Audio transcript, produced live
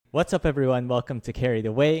What's up, everyone? Welcome to Carried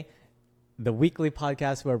Away, the weekly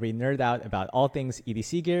podcast where we nerd out about all things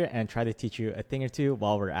EDC gear and try to teach you a thing or two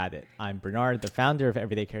while we're at it. I'm Bernard, the founder of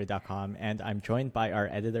EverydayCarry.com, and I'm joined by our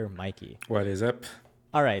editor, Mikey. What is up?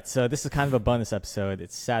 All right, so this is kind of a bonus episode.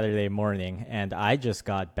 It's Saturday morning, and I just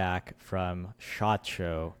got back from SHOT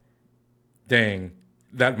Show. Dang,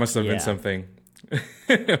 that must have been something.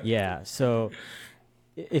 Yeah, so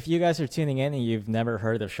if you guys are tuning in and you've never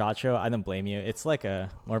heard of SHOT Show, I don't blame you. It's like a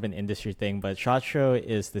more of an industry thing, but SHOT Show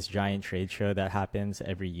is this giant trade show that happens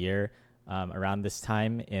every year around this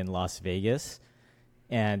time in Las Vegas.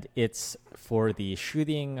 And it's for the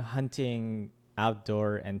shooting, hunting,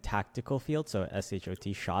 outdoor, and tactical field, so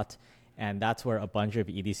SHOT, SHOT. And that's where a bunch of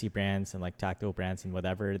EDC brands and like tactical brands and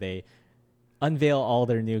whatever, they unveil all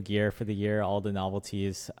their new gear for the year, all the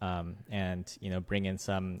novelties, and, you know, bring in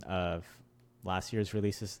some of last year's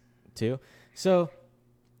releases too. So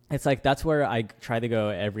it's like that's where I try to go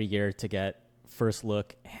every year to get first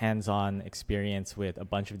look, hands-on experience with a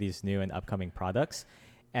bunch of these new and upcoming products.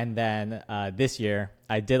 And then this year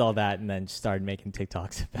I did all that and then started making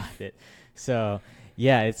TikToks about it. So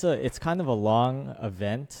yeah, it's kind of a long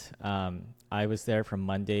event. I was there from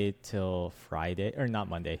Monday till Friday, or not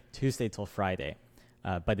Monday, Tuesday till Friday.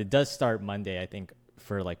 But it does start Monday, I think,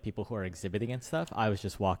 for like people who are exhibiting and stuff. I was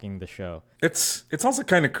just walking the show. It's also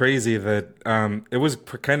kind of crazy that it was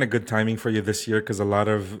kind of good timing for you this year because a lot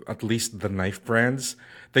of, at least the knife brands,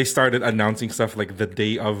 they started announcing stuff like the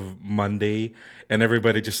day of Monday, and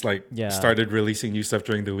everybody just like started releasing new stuff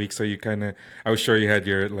during the week. So you kind of, I was sure you had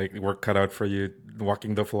your like work cut out for you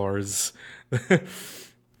walking the floors.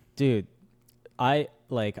 Dude, I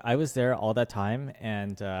was there all that time,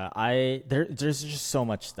 and there's just so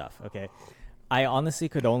much stuff. Okay, I honestly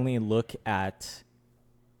could only look at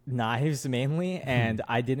knives mainly, and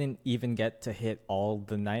I didn't even get to hit all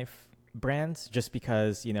the knife brands just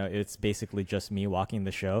because, you know, it's basically just me walking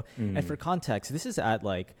the show. And for context, this is at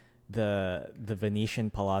like the Venetian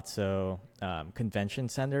Palazzo convention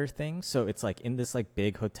center thing. So it's like in this like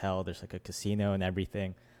big hotel. There's like a casino and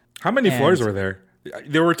everything. How many floors were there?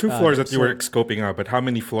 There were two floors that you were scoping out, but how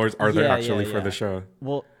many floors are there actually for the show?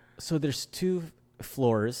 Well, so there's two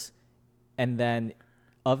floors. And then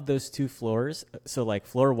of those two floors, so like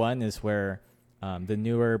floor one is where the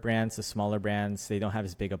newer brands, the smaller brands, they don't have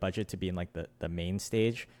as big a budget to be in like the main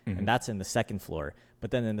stage. And that's in the second floor.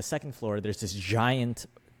 But then in the second floor, there's this giant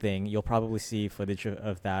thing. You'll probably see footage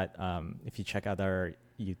of that if you check out our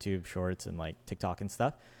YouTube shorts and like TikTok and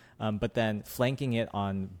stuff. But then flanking it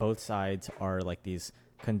on both sides are like these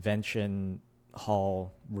convention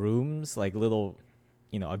hall rooms, like little,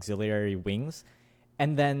 you know, auxiliary wings.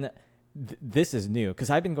 And then this is new because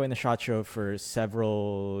I've been going to SHOT Show for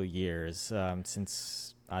several years,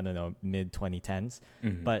 since, I don't know, mid 2010s.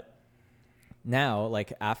 But now,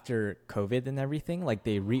 like after COVID and everything, like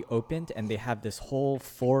they reopened and they have this whole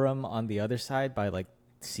forum on the other side by like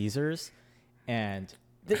Caesars, and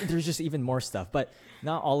there's just even more stuff, but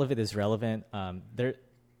not all of it is relevant. To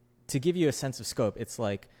give you a sense of scope, it's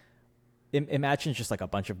like, imagine just like a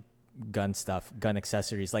bunch of gun stuff, gun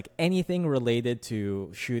accessories, like anything related to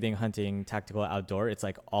shooting, hunting, tactical, outdoor, it's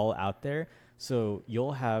like all out there. So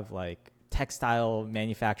you'll have like textile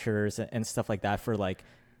manufacturers and stuff like that for like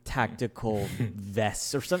tactical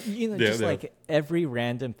vests or something, you know, like every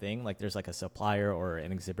random thing, like there's like a supplier or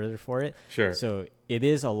an exhibitor for it. Sure. So it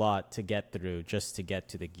is a lot to get through just to get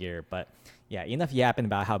to the gear. But yeah, enough yapping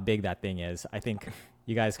about how big that thing is. I think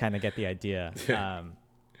you guys kind of get the idea.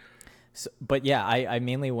 So, but yeah, I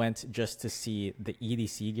mainly went just to see the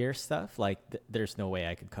EDC gear stuff. Like there's no way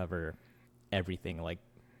I could cover everything, like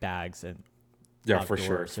bags and for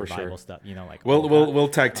sure stuff. You know, like we'll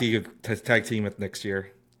tag team it next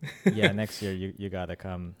year. Yeah, next year you gotta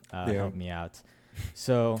come help me out.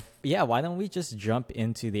 So yeah, why don't we just jump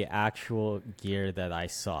into the actual gear that I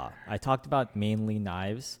saw? I talked about mainly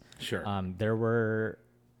knives. Sure. There were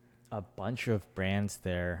a bunch of brands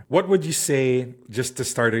there. What would you say, just to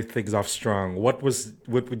start things off strong, what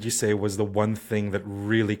would you say was the one thing that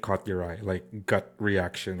really caught your eye, like gut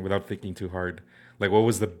reaction without thinking too hard? Like what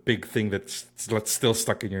was the big thing that's still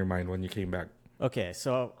stuck in your mind when you came back? Okay,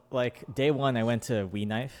 so like day one, I went to We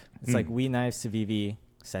Knife. It's like We Knife, Civivi,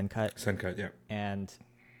 Sencut, yeah. And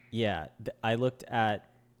yeah, I looked at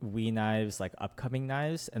We Knives, like upcoming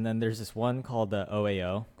knives, and then there's this one called the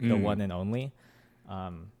OAO, the one and only.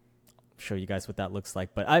 Show you guys what that looks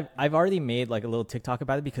like, but I've already made like a little TikTok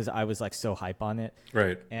about it because I was like so hype on it.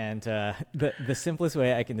 Right. And the simplest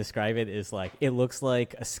way I can describe it is like it looks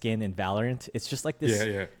like a skin in Valorant. It's just like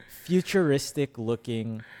this futuristic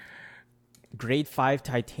looking grade 5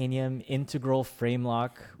 titanium integral frame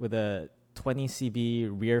lock with a 20 cb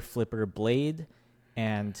rear flipper blade,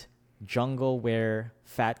 and jungle wear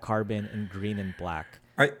fat carbon in green and black.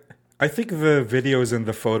 I think the videos and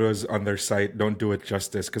the photos on their site don't do it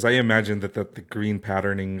justice, because I imagine that the green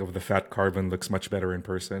patterning of the fat carbon looks much better in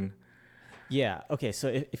person. Yeah. Okay. So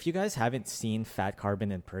if you guys haven't seen fat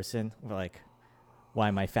carbon in person, we're like, why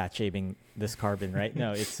am I fat shaming this carbon? Right?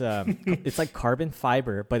 No, it's like carbon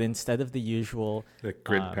fiber, but instead of the usual The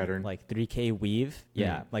grid pattern. like 3K weave,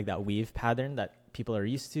 like that weave pattern that people are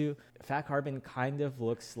used to, fat carbon kind of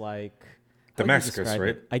looks like how would you Damascus, describe right?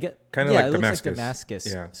 it? I get Kind of yeah, like it looks Damascus. like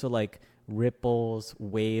Damascus. Yeah. So like ripples,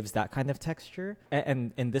 waves, that kind of texture.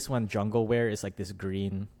 And in this one, jungle wear is like this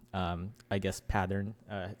green, I guess pattern.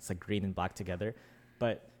 It's like green and black together.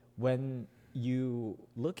 But when you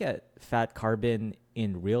look at fat carbon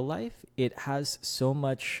in real life, it has so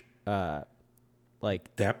much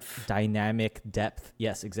like Depth. dynamic depth.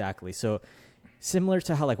 Yes, exactly. So similar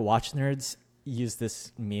to how like watch nerds use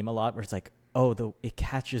this meme a lot, where it's like, oh, it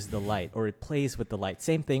catches the light or it plays with the light.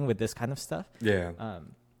 Same thing with this kind of stuff. Yeah.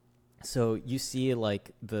 So you see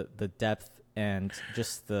like the depth and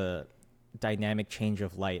just the dynamic change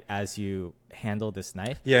of light as you handle this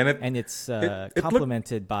knife. Yeah, and it's it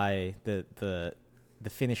complemented by the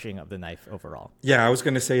finishing of the knife overall. Yeah, I was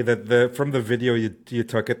gonna say that from the video you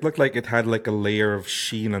took, it looked like it had like a layer of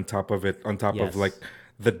sheen on top of it, on top Yes. of like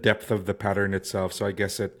the depth of the pattern itself. So I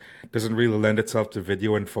guess it doesn't really lend itself to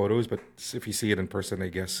video and photos, but if you see it in person, I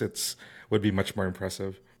guess would be much more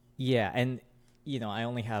impressive. Yeah, and I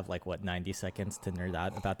only have like 90 seconds to nerd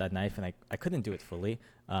out about that knife, and I couldn't do it fully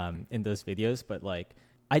in those videos, but like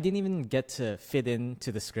I didn't even get to fit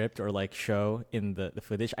into the script or like show in the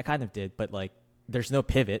footage. I kind of did, but like there's no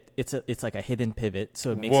pivot. It's like a hidden pivot,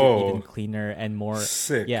 so it makes it even cleaner and more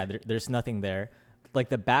sick. Yeah, there's nothing there. Like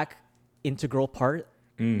the back integral part,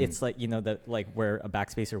 it's like that like where a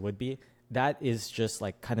backspacer would be. That is just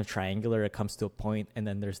like kind of triangular. It comes to a point, and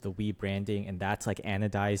then there's the We branding, and that's like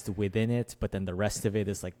anodized within it. But then the rest of it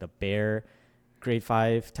is like the bare grade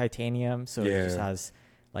 5 titanium. So it just has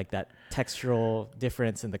like that textural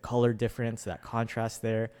difference and the color difference, that contrast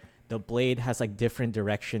there. The blade has like different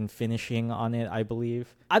direction finishing on it, I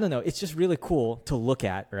believe. I don't know. It's just really cool to look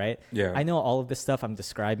at, right? Yeah. I know all of this stuff I'm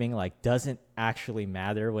describing like doesn't actually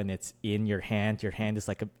matter when it's in your hand. Your hand is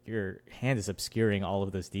your hand is obscuring all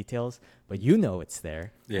of those details, but it's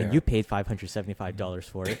there. Yeah. And you paid $575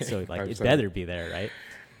 for it, so like it better be there, right?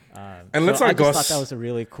 And let's so not I gloss. just thought that was a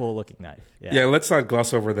really cool looking knife. Yeah, let's not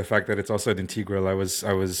gloss over the fact that it's also an integral. I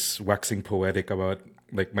was waxing poetic about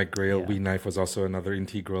like my Grail Wee knife was also another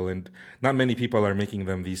integral, and not many people are making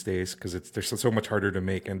them these days because they're so much harder to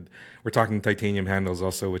make. And we're talking titanium handles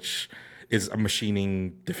also, which is a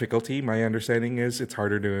machining difficulty. My understanding is it's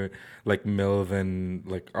harder to like mill than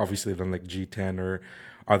like G10 or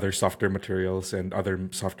other softer materials and other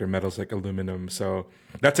softer metals like aluminum. So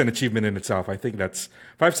that's an achievement in itself. I think that's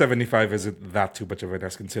 575 isn't that too much of an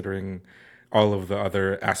ask considering all of the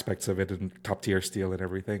other aspects of it and top tier steel and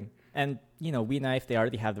everything. And We Knife, they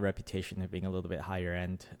already have the reputation of being a little bit higher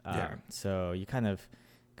end. So you kind of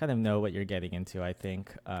know what you're getting into, I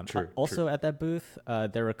think. True. At that booth,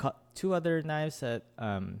 there were two other knives that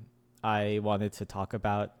I wanted to talk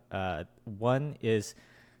about. One is,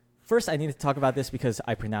 first I need to talk about this because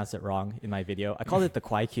I pronounced it wrong in my video. I called it the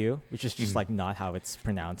Kwai-Q, which is just like not how it's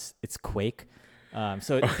pronounced. It's Quake.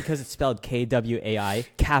 Because it's spelled Kwai,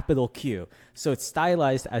 capital Q. So it's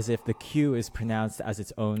stylized as if the Q is pronounced as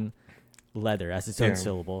its own letter, as its own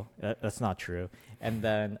syllable. That's not true. And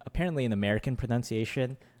then apparently in American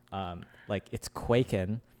pronunciation, it's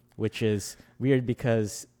Quaken, which is weird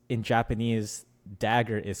because in Japanese,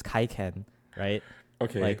 dagger is Kaiken, right?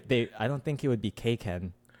 Okay. I don't think it would be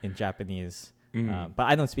Keiken in Japanese. But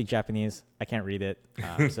I don't speak Japanese. I can't read it.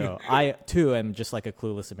 So I, too, am just like a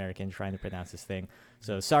clueless American trying to pronounce this thing.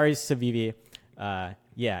 So sorry, Savivi.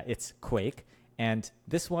 It's Quake. And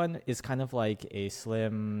this one is kind of like a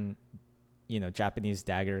slim, Japanese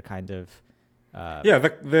dagger kind of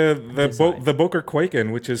the Boker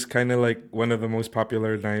Kwaiken, which is kind of like one of the most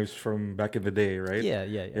popular knives from back in the day, right?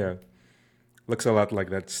 Yeah. Looks a lot like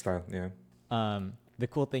that style, yeah. The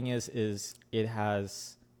cool thing is it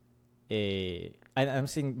has I'm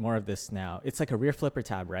seeing more of this now. It's like a rear flipper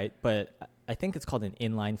tab, right? But I think it's called an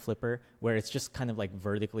inline flipper, where it's just kind of like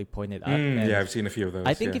vertically pointed up. Yeah, I've seen a few of those.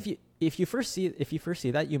 I think if you first see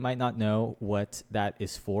that, you might not know what that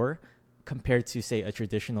is for, compared to say a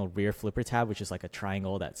traditional rear flipper tab, which is like a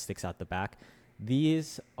triangle that sticks out the back.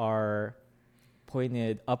 These are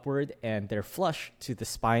pointed upward and they're flush to the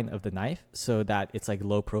spine of the knife, so that it's like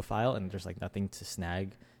low profile and there's like nothing to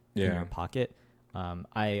snag in your pocket.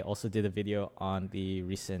 I also did a video on the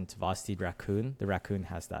recent Vosteed Raccoon. The Raccoon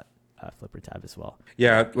has that flipper tab as well.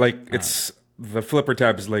 Yeah, like Um, it's the flipper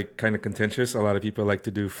tab is like kind of contentious. A lot of people like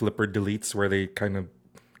to do flipper deletes where they kind of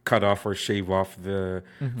cut off or shave off the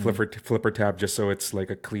mhm. flipper tab just so it's like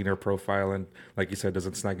a cleaner profile and like you said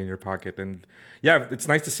doesn't snag in your pocket. And yeah, it's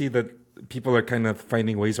nice to see that people are kind of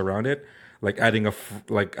finding ways around it, like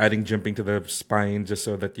like adding jimping to the spine just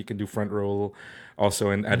so that you can do front roll also,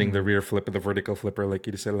 and adding the Mhm. rear flip and the vertical flipper like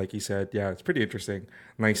you said. Yeah, it's pretty interesting.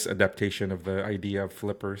 Nice adaptation of the idea of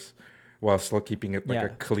flippers while still keeping it like a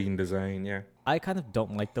Yeah. clean design. Yeah. I kind of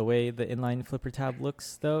don't like the way the inline flipper tab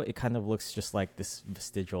looks, though. It kind of looks just like this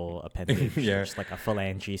vestigial appendage, Yeah. just like a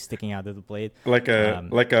phalange sticking out of the blade. Like a Um,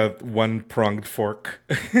 like a one pronged fork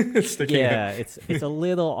sticking out. yeah, it's a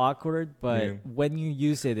little awkward, Yeah. but when you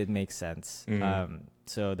use it, it makes sense. Mm.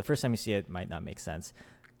 So the first time you see it, might not make sense.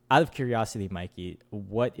 Out of curiosity, Mikey,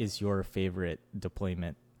 what is your favorite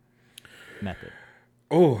deployment method?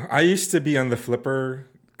 Oh, I used to be on the flipper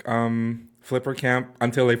camp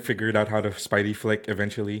until I figured out how to Spidey flick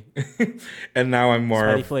eventually, and now I'm more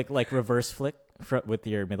Spidey of flick, like reverse flick with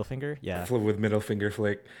your middle finger? Yeah, with middle finger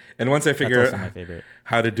flick. And once I that's figured also my out favorite.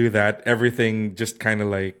 how to do that, everything just kind of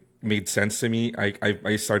like made sense to me.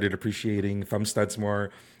 I started appreciating thumb studs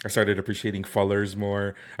more. I started appreciating fullers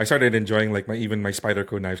more. I started enjoying like my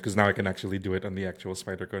Spyderco knives because now I can actually do it on the actual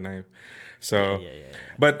Spyderco knife. Yeah, So, yeah, yeah, yeah.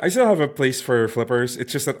 but I still have a place for flippers.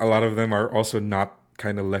 It's just that a lot of them are also not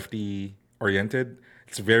kind of lefty oriented.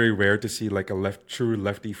 It's very rare to see like a true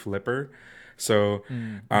lefty flipper. So,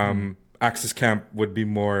 Mm-hmm. Axis Camp would be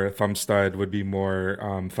more thumb stud, would be more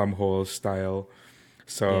thumb hole style. Yeah.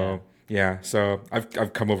 So yeah, so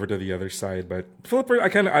I've come over to the other side, but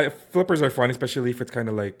flippers are fun, especially if it's kind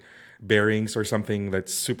of like bearings or something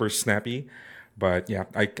that's super snappy. But yeah,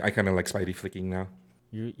 I kind of like Spidey flicking now.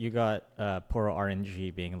 You got poor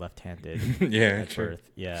RNG being left-handed Yeah, at true. birth.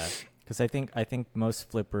 Yeah. Because I think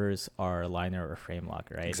most flippers are liner or frame lock,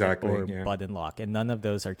 right? Exactly. Or Yeah. button lock, and none of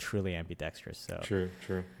those are truly ambidextrous. So True.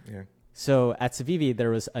 True. Yeah. So at Civivi, there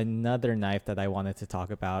was another knife that I wanted to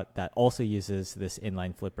talk about that also uses this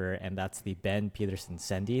inline flipper, and that's the Ben Peterson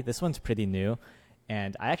Sendy. This one's pretty new,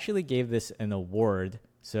 and I actually gave this an award.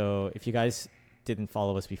 So if you guys didn't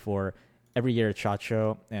follow us before, every year at SHOT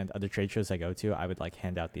Show and other trade shows I go to, I would like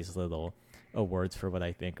hand out these little awards for what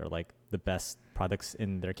I think are like the best products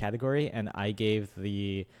in their category, and I gave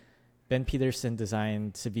the Ben Peterson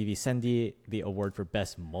designed Civivi Sendy the award for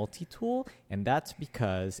best multi-tool, and that's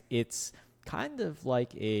because it's kind of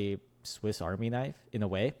like a Swiss Army knife in a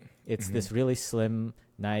way. It's Hmm. this really slim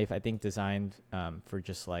knife, I think designed for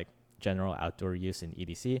just like general outdoor use in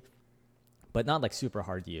EDC, but not like super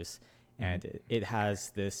hard use. Hmm. And it has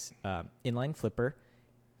this inline flipper,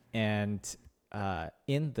 and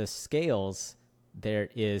in the scales, there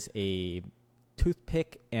is a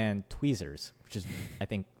toothpick and tweezers, which is, I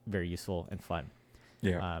think, very useful and fun.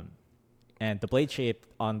 Yeah. Um, and the blade shape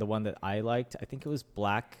on the one that I liked, I think it was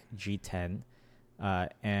black G10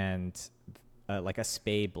 and like a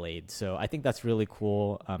spay blade. So I think that's really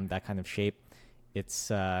cool, that kind of shape. It's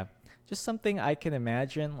just something I can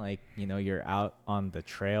imagine, like, you're out on the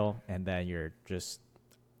trail and then you're just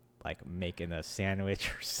like making a sandwich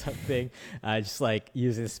or something, just like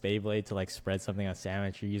using a spade blade to like spread something on a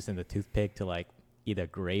sandwich. You're using the toothpick to like eat a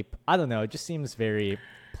grape. I don't know. It just seems very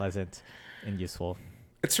pleasant and useful.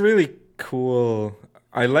 It's really cool.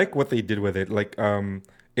 I like what they did with it. Like,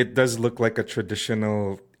 it does look like a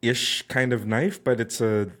traditional ish kind of knife, but it's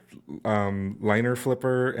a liner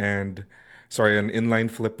flipper and sorry, an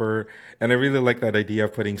inline flipper. And I really like that idea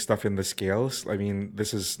of putting stuff in the scales. I mean,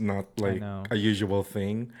 this is not I like know. a usual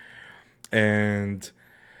thing. And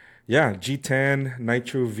yeah, G10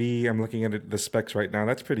 Nitro V. I'm looking at the specs right now.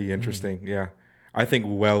 That's pretty Mhm. interesting. Yeah, I think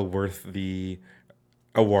well worth the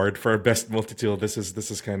award for best multi-tool. This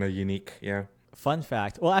is kind of unique. Yeah. Fun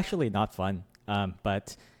fact. Well, actually, not fun.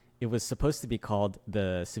 But it was supposed to be called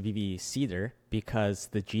the Civivi Cedar because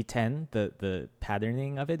the G10, the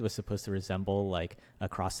patterning of it was supposed to resemble like a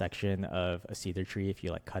cross section of a cedar tree if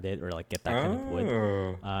you like cut it or like get that kind of wood.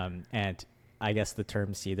 Oh. And I guess the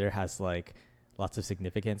term cedar has like lots of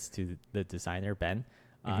significance to the designer Ben.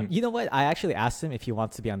 Hmm. You know what? I actually asked him if he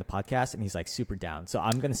wants to be on the podcast, and he's like super down. So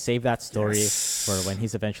I'm gonna save that story for when Yes.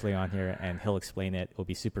 he's eventually on here, and he'll explain it. It'll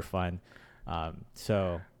be super fun.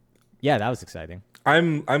 So yeah, that was exciting.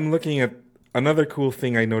 I'm looking at another cool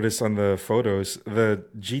thing I noticed on the photos. The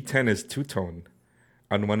G10 is two-tone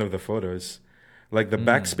on one of the photos. Like the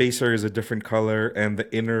back Mm, spacer is a different color and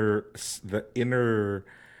the inner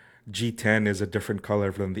G10 is a different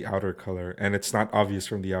color than the outer color and it's not obvious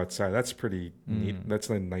from the outside. That's pretty neat. mm. That's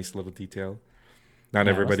a nice little detail. Not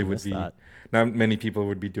Yeah, I must everybody have would missed be. that. Not many people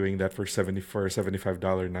would be doing that for a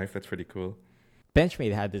 $75 knife. That's pretty cool.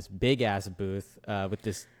 Benchmade had this big ass booth with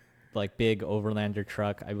this like big overlander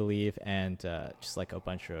truck, I believe, and just like a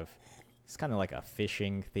bunch of it's kind of like a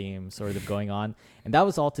fishing theme sort of going on, and that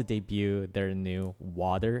was all to debut their new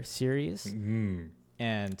water series.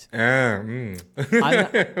 And I'm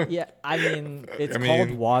not, yeah, I mean it's I called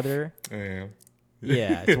mean, water. yeah.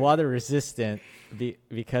 Yeah, it's water resistant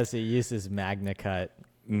because it uses Magna Cut.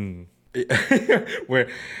 Where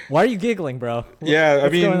Why are you giggling, bro? Yeah, I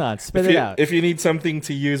What's mean, going on? Spit it out. if you need something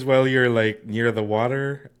to use while you're like near the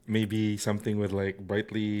water, maybe something with like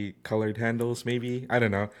brightly colored handles. Maybe I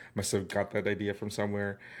don't know. Must have got that idea from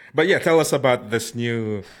somewhere. But yeah, tell us about this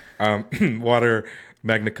new water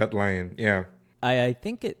Magna Cut line. Yeah. I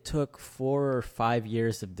think it took 4 or 5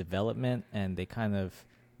 years of development, and they kind of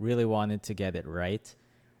really wanted to get it right.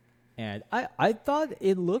 And I thought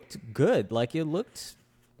it looked good. Like it looked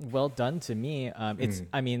well done to me.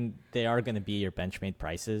 I mean, they are going to be your Benchmade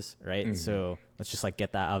prices, right? So let's just like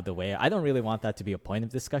get that out of the way. I don't really want that to be a point of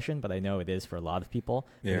discussion, but I know it is for a lot of people.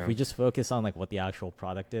 But Yeah. if we just focus on like what the actual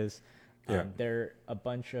product is, Yeah. they're a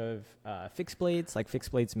bunch of fixed blades. Like fixed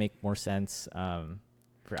blades make more sense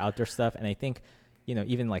for outdoor stuff, and I think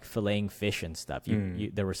even like filleting fish and stuff.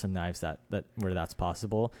 There were some knives that where that's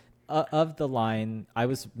possible. Of the line, I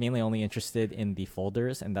was mainly only interested in the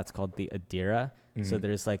folders, and that's called the Adira. So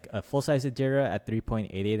there's like a full-size Adira at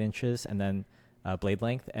 3.88 inches, and then blade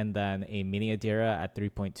length, and then a mini Adira at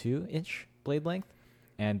 3.2-inch blade length.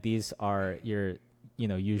 And these are your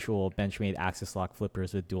usual Benchmade axis lock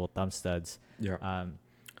flippers with dual thumb studs. Yeah.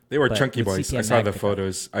 They were but chunky with boys. CPM I saw the Magna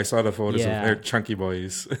Cut. photos. Yeah. Of their chunky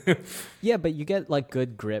boys. Yeah, but you get like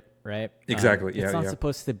good grip, right? Exactly. It's not Yeah.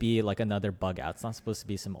 supposed to be like another bug out. It's not supposed to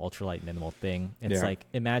be some ultralight minimal thing. It's Yeah. like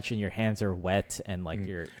imagine your hands are wet and like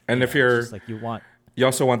you're And if it's you're- just like you want You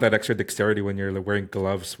also want that extra dexterity when you're like, wearing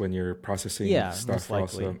gloves when you're processing most stuff.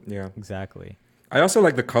 likely. Also, yeah. Exactly. I also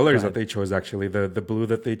like the colors Go that they chose. Actually, the blue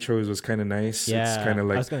that they chose was kind of nice. Yeah, It's kind of I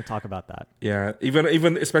like was going to talk about that. yeah,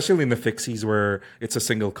 even especially in the fixies where it's a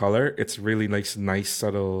single color, it's really nice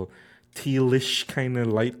subtle tealish kind of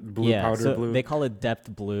light blue, Yeah, powder so blue. they call it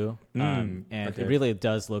depth blue, and okay. it really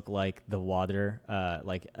does look like the water,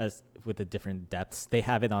 like as with the different depths. They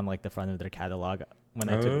have it on like the front of their catalog. When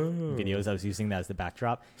I took videos, I was using that as the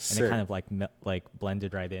backdrop, and Sick. it kind of like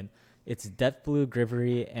blended right in. It's depth blue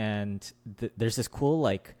grivery, and there's this cool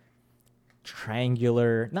like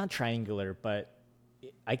not triangular, but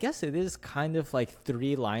I guess it is kind of like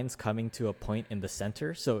three lines coming to a point in the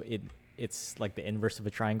center. So it's like the inverse of a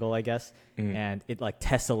triangle, I guess, and it like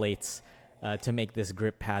tessellates to make this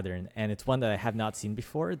grip pattern. And it's one that I have not seen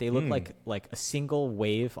before. They look like a single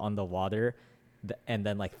wave on the water, and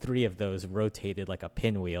then like three of those rotated like a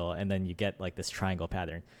pinwheel, and then you get like this triangle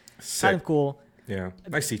pattern. Sick. Kind of cool. Yeah,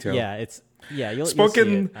 nice detail. Yeah, you'll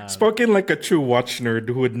Spoken see it. spoken like a true watch nerd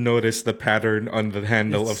who would notice the pattern on the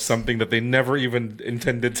handle of something that they never even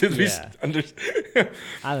intended to be Yeah. understand.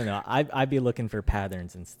 I don't know. I'd be looking for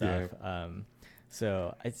patterns and stuff.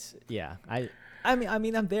 So it's I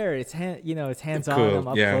mean I'm there. It's it's hands on. Cool, I'm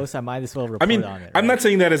up yeah. close. I might as well report I mean, on it. I'm right? not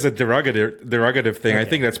saying that as a derogative thing. I Okay.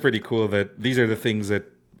 think that's pretty cool that these are the things that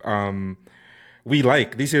we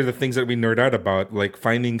like. These are the things that we nerd out about, like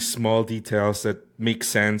finding small details that make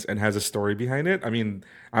sense and has a story behind it. I mean,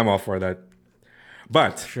 I'm all for that.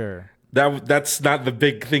 But Sure. that's not the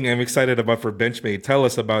big thing I'm excited about for Benchmade. Tell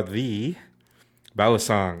us about the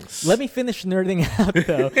Balasongs. Let me finish nerding out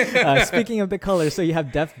though. Speaking of the colors, so you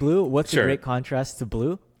have depth blue. What's Sure. a great contrast to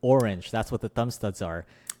blue? Orange. That's what the thumb studs are.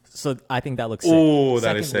 So I think that looks sick. Oh,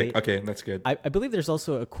 that is Secondly, sick. Okay, that's good. I believe there's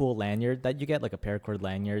also a cool lanyard that you get, like a paracord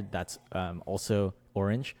lanyard that's also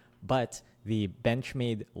orange. But the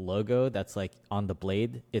Benchmade logo that's like on the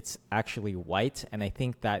blade, it's actually white. And I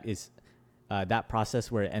think that is that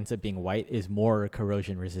process where it ends up being white is more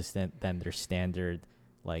corrosion resistant than their standard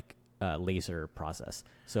like laser process.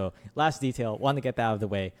 So last detail, want to get that out of the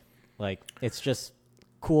way. Like it's just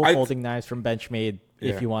cool folding knives from Benchmade.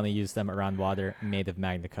 Yeah. If you want to use them around water, made of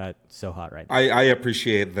Magna Cut, so hot right now. I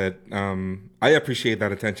appreciate that. I appreciate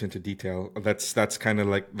that attention to detail. That's kind of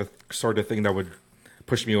like the sort of thing that would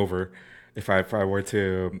push me over if I were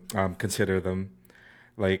to consider them.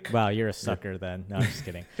 Like, Wow, you're a sucker then. No, I'm just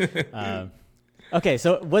kidding. Okay,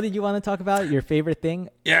 so what did you want to talk about? Your favorite thing?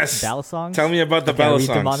 yes, Balasongs? tell me about the Okay, are we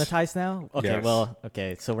Balasongs. demonetized now? Okay,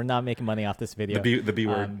 Yes. so we're not making money off this video. The B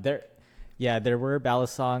word. There were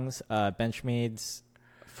Balasongs, Benchmade's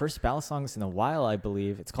first Balasongs in a while, I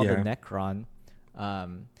believe. It's called the Yeah. Necron.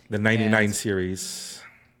 The 99 and series.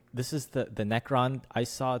 This is the Necron. I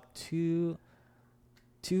saw two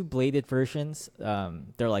two bladed versions.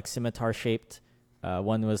 They're like scimitar shaped.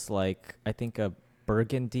 One was like I think a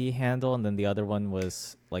burgundy handle, and then the other one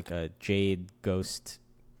was like a jade ghost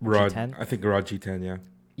Rod, G10. I think Rod G10, yeah.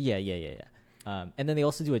 Yeah. And then they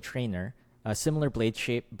also do a trainer, a similar blade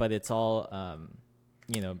shape, but it's all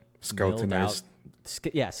milled out. Skeletonized.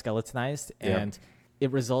 Skeletonized, and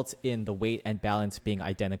it results in the weight and balance being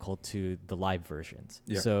identical to the live versions.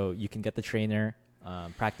 Yeah. So you can get the trainer,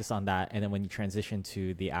 practice on that, and then when you transition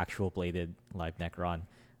to the actual bladed live Necron,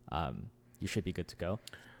 you should be good to go.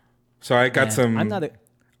 So I got And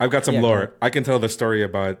I've got some Yeah, go lore. ahead. I can tell the story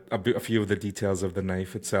about a few of the details of the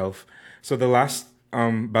knife itself. So the last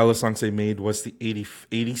Balisongs they made was the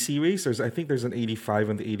 80 series. I think there's an 85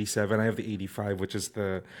 and the 87. I have the 85, which is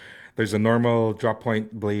there's a normal drop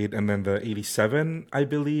point blade, and then the 87, I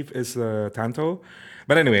believe, is the Tanto.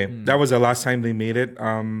 But anyway, that was the last time they made it.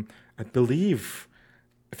 I believe,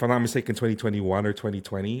 if I'm not mistaken, 2021 or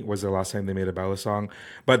 2020 was the last time they made a Balisong.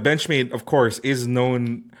 But Benchmade, of course, is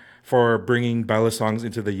known for bringing Balisongs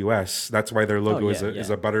into the US. That's why their logo is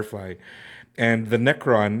a butterfly. And the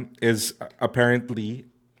Necron is apparently,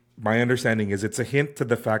 my understanding is, it's a hint to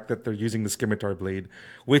the fact that they're using the scimitar blade,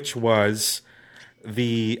 which was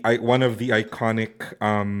one of the iconic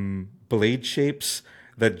blade shapes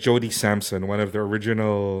that Jody Sampson, one of the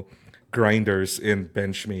original grinders in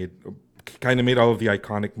Benchmade, kind of made all of the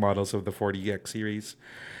iconic models of the 40X series,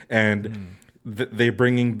 and they're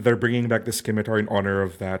bringing back the scimitar in honor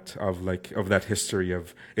of that history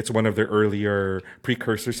of it's one of the earlier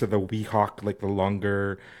precursors to the Weehawk, like the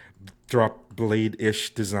longer drop blade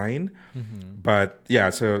ish design. But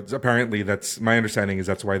yeah, so apparently that's my understanding is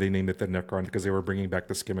that's why they named it the Necron, because they were bringing back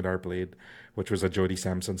the scimitar blade, which was a Jody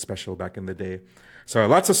Sampson special back in the day. So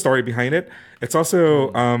lots of story behind it. It's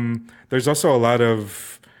also there's also a lot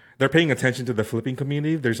of they're paying attention to the flipping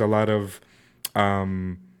community. There's a lot of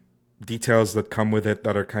details that come with it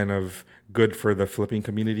that are kind of good for the flipping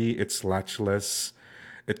community. It's latchless.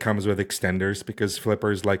 It comes with extenders because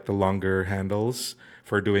flippers like the longer handles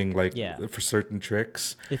for doing for certain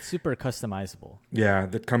tricks. It's super customizable. Yeah,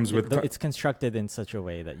 that comes with It's constructed in such a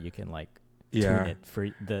way that you can tune it for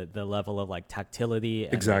the level of tactility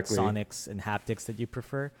and Exactly. sonics and haptics that you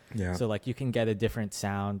prefer. Yeah. So you can get a different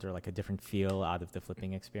sound or a different feel out of the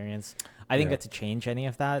flipping experience. I didn't get to change any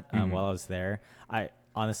of that while I was there.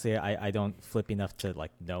 I don't flip enough to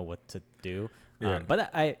know what to do. But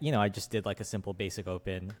I just did a simple basic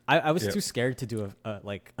open. I was too scared to do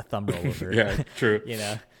a thumb roll over. Yeah, true.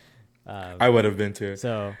 I would have been too.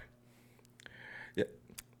 So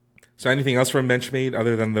So anything else from Benchmade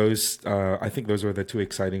other than those? I think those were the two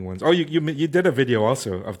exciting ones. Oh, you did a video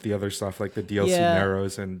also of the other stuff like the DLC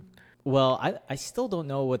narrows and. Well, I still don't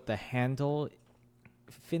know what the handle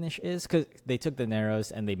finish is because they took the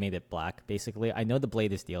narrows and they made it black. Basically, I know the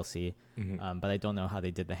blade is DLC, but I don't know how they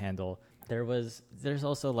did the handle. There's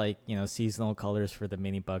also seasonal colors for the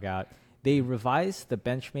mini bug out. They revised the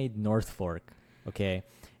Benchmade North Fork, okay,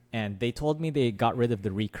 and they told me they got rid of the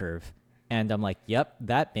recurve. And I'm like, yep,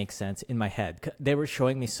 that makes sense in my head. They were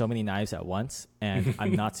showing me so many knives at once, and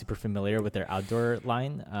I'm not super familiar with their outdoor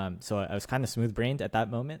line. So I was kind of smooth-brained at that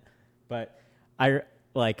moment. But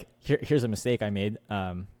here's a mistake I made.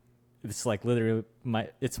 It's literally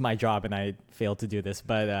it's my job, and I failed to do this.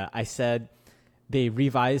 But I said they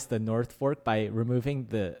revised the North Fork by removing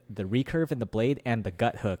the recurve in the blade and the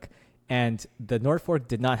gut hook. And the North Fork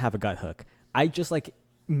did not have a gut hook. I just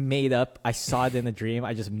made up. I saw it in a dream.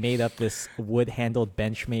 I just made up this wood-handled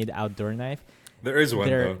Benchmade outdoor knife. There is one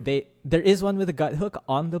though. There is one with a gut hook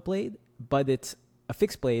on the blade, but it's a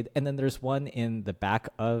fixed blade, and then there's one in the back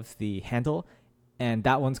of the handle, and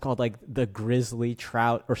that one's called the Grizzly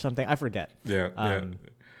Trout or something. I forget. Yeah.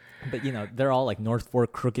 But they're all North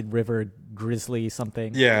Fork, Crooked River, Grizzly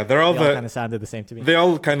something. Yeah, they all kind of sounded the same to me. They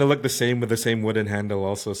all kind of look the same with the same wooden handle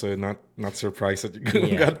also, so not surprised that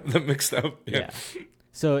you got them mixed up. Yeah.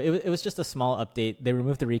 So it was just a small update. They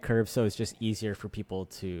removed the recurve, so it's just easier for people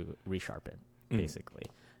to resharpen, basically.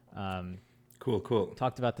 Cool.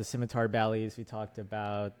 Talked about the scimitar bellies. We talked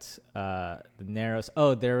about the narrows.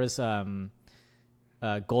 Oh, there was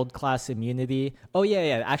gold class immunity. Oh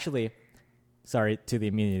yeah. Actually, sorry to the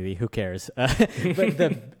immunity. Who cares?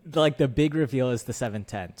 But the big reveal is the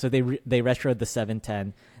 710. So they retroed the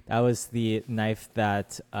 710. That was the knife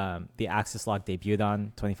that the Axis Lock debuted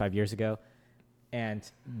on 25 years ago. And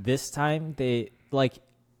this time they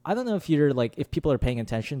I don't know if if people are paying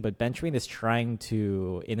attention, but Benchmade is trying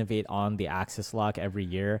to innovate on the Axis Lock every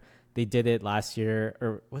year. They did it last year,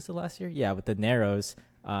 or was it last year? Yeah, with the narrows,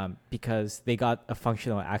 because they got a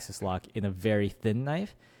functional Axis Lock in a very thin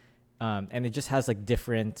knife, and it just has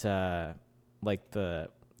different like the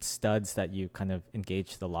studs that you kind of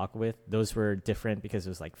engage the lock with, those were different because it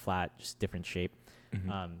was like flat, just different shape.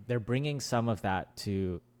 They're bringing some of that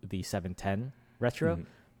to the 710 retro,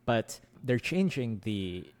 but they're changing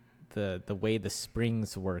the way the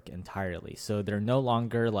springs work entirely. So they're no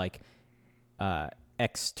longer like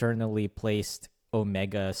externally placed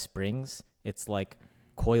Omega springs. It's like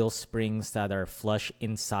coil springs that are flush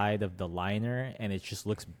inside of the liner, and it just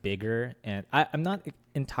looks bigger. And I'm not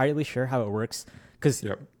entirely sure how it works because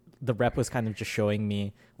the rep was kind of just showing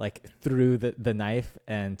me like through the knife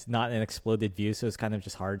and not an exploded view, so it's kind of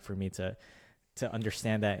just hard for me to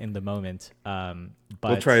understand that in the moment. But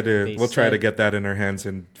we'll try to get that in our hands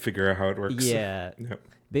and figure out how it works. Yeah.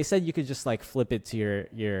 They said you could just like flip it to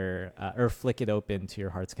your or flick it open to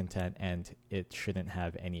your heart's content, and it shouldn't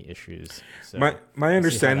have any issues. So my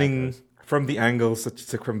understanding from the angles,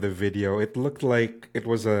 from the video, it looked like it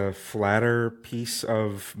was a flatter piece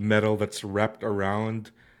of metal that's wrapped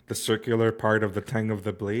around the circular part of the tang of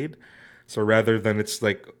the blade. So rather than it's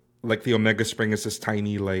like the Omega spring is this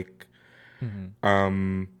tiny like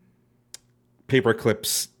paper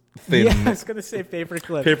clips thin. Yeah, I was gonna say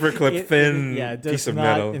paperclip thin does piece of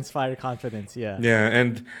not metal. Inspire confidence. Yeah,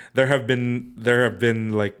 and they have been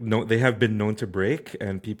known to break,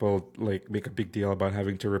 and people like make a big deal about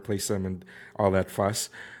having to replace them and all that fuss.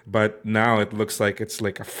 But now it looks like it's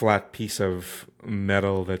like a flat piece of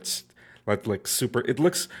metal that's like super. It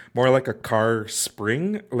looks more like a car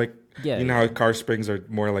spring, like how car springs are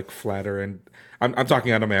more like flatter. And I'm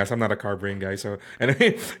talking out of my ass. I'm not a car brain guy, so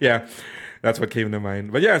anyway, yeah. That's what came to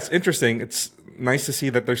mind. But yeah, it's interesting. It's nice to see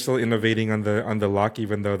that they're still innovating on the lock,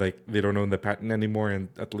 even though they don't own the patent anymore, and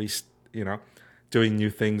at least doing new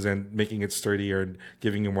things and making it sturdier and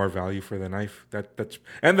giving you more value for the knife.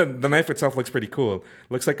 And the knife itself looks pretty cool.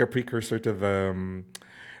 Looks like a precursor to the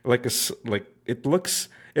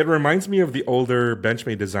it reminds me of the older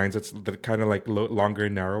Benchmade designs. It's kind of like longer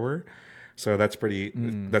and narrower. So that's pretty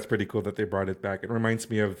cool that they brought it back. It reminds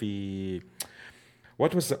me of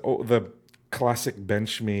what was the classic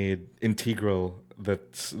Benchmade integral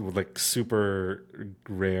that's like super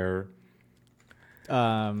rare.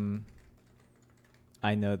 I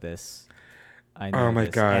know this. Oh my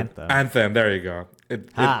god, Anthem. There you go.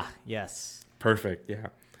 Yes. Perfect. Yeah,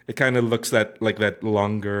 it kind of looks like that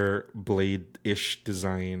longer blade-ish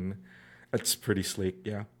design. It's pretty sleek.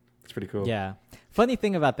 Yeah, it's pretty cool. Yeah. Funny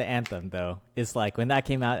thing about the Anthem though is like when that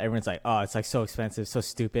came out, everyone's like, "Oh, it's like so expensive, so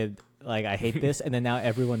stupid. Like I hate this." And then now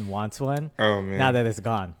everyone wants one. Oh man! Now that it's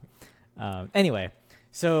gone. Anyway,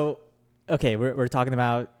 so okay, we're talking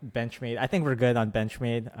about Benchmade. I think we're good on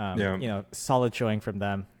Benchmade. Solid showing from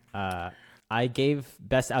them. I gave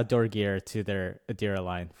best outdoor gear to their Adira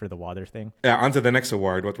line for the water thing. Yeah, on to the next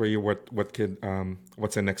award. What's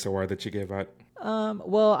the next award that you gave out?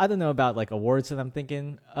 Well, I don't know about like awards that I'm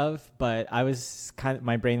thinking of, but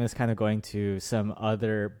my brain was kind of going to some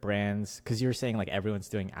other brands because you were saying like everyone's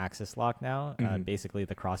doing Axis lock now, basically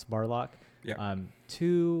the crossbar lock. Yeah.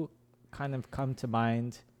 Two kind of come to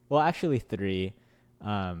mind. Well, actually three.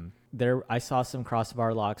 I saw some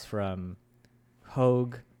crossbar locks from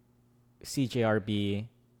Hogue, CJRB,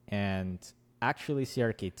 and actually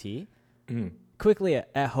CRKT. Quickly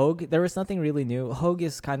at Hogue, there was nothing really new. Hogue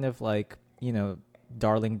is kind of like,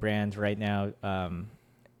 darling brand right now.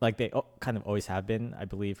 Like they kind of always have been, I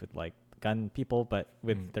believe, with like gun people, but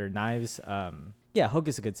with their knives. Hogue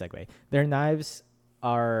is a good segue. Their knives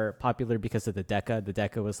are popular because of the Deca. The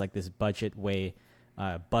Deca was like this budget way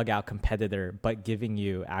bug out competitor, but giving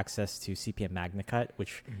you access to CPM MagnaCut,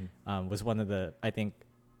 which was one of the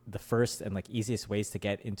first and like easiest ways to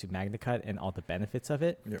get into MagnaCut and all the benefits of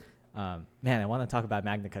it. Man, I want to talk about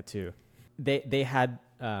MagnaCut too. They had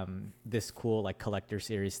this cool like collector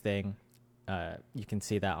series thing. You can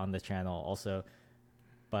see that on the channel also.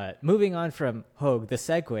 But moving on from Hogue, the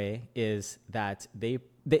segue is that they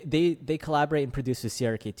collaborate and produce with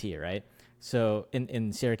CRKT, right? So in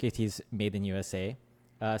CRKT's Made in USA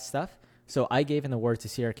stuff. So I gave an award to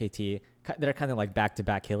CRKT. They're kind of like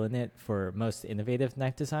back-to-back killing it for most innovative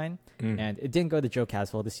knife design. And it didn't go to Joe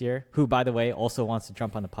Caswell this year, who, by the way, also wants to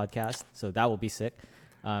jump on the podcast. So that will be sick.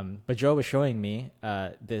 But Joe was showing me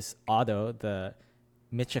this auto, the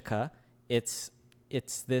Michika. It's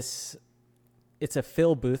a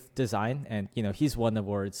Phil Booth design, and he's won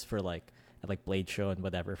awards for like Blade Show and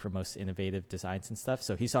whatever for most innovative designs and stuff.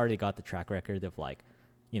 So he's already got the track record of like,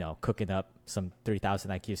 cooking up some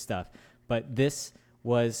 3000 IQ stuff. But this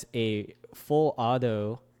was a full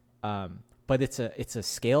auto, but it's a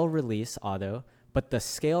scale release auto. But the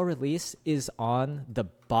scale release is on the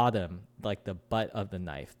bottom, like the butt of the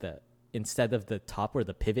knife, instead of the top where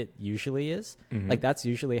the pivot usually is. Like that's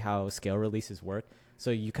usually how scale releases work.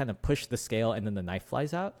 So you kind of push the scale and then the knife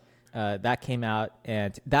flies out. That came out,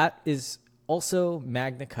 and that is also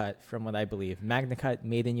Magna Cut from what I believe. Magna Cut,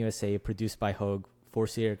 made in USA, produced by Hogue,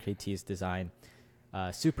 4-seater KT's design.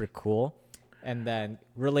 Super cool. And then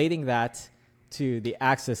relating that to the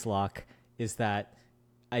Axis lock is that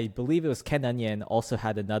I believe it was Ken Onion also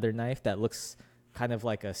had another knife that looks kind of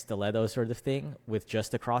like a stiletto sort of thing with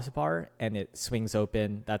just a crossbar, and it swings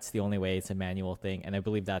open. That's the only way. It's a manual thing, and I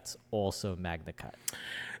believe that's also Magna Cut.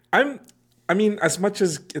 I mean, as much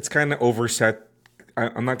as it's kind of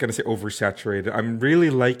I'm not going to say oversaturated. I'm really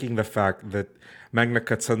liking the fact that Magna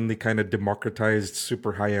Cut suddenly kind of democratized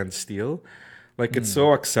super high-end steel. Like, it's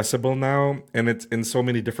so accessible now, and it's in so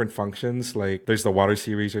many different functions. Like, there's the water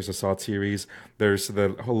series, there's the salt series, there's the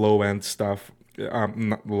low-end stuff,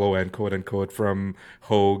 not low-end, quote-unquote, from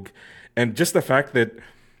Hogue. And just the fact that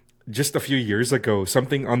just a few years ago,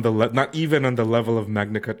 something on the not even on the level of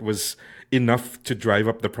Magna Cut was enough to drive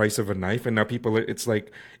up the price of a knife, and now it's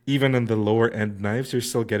like even in the lower end knives, you're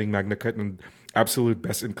still getting Magna Cut and absolute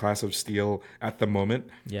best in class of steel at the moment.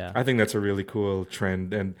 Yeah, I think that's a really cool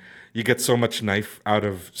trend, and you get so much knife out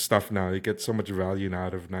of stuff now. You get so much value now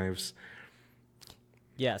out of knives.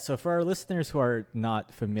 Yeah, so for our listeners who are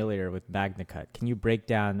not familiar with Magna Cut, can you break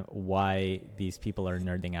down why these people are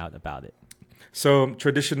nerding out about it? So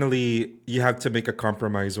traditionally, you have to make a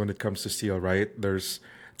compromise when it comes to steel, right? There's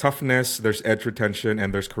toughness, there's edge retention,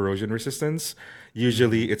 and there's corrosion resistance.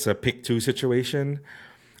 Usually, it's a pick two situation,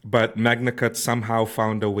 but Magna Cut somehow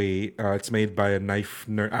found a way. It's made by a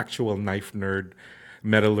actual knife nerd,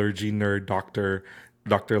 metallurgy nerd,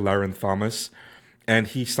 Dr. Laren Thomas, and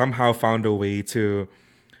he somehow found a way to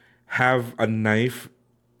have a knife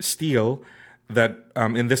steel that,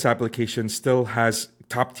 in this application, still has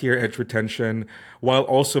top tier edge retention while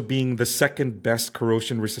also being the second best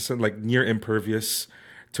corrosion resistant, like near impervious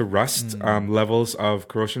to rust levels of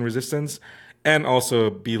corrosion resistance, and also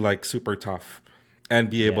be like super tough and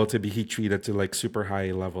be able to be heat treated to like super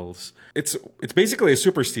high levels. It's basically a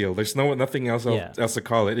super steel. There's nothing else to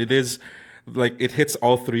call it. It is like it hits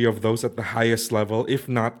all three of those at the highest level, if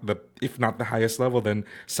not the highest level, then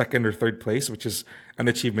second or third place, which is an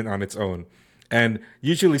achievement on its own. And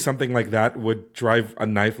usually something like that would drive a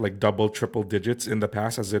knife like double, triple digits in the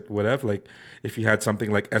past, as it would have. Like if you had something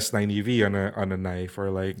like S9EV on a knife, or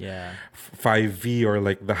like 5V, or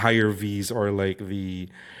like the higher Vs, or like the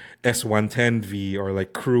S110V, or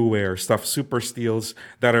like Crewwear stuff, super steels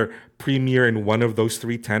that are premier in one of those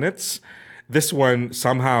three tenets. This one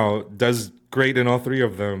somehow does great in all three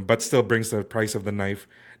of them, but still brings the price of the knife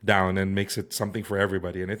down and makes it something for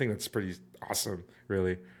everybody. And I think that's pretty awesome,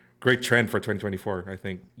 really. Great trend for 2024, I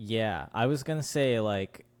think. Yeah, I was going to say,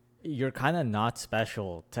 like, you're kind of not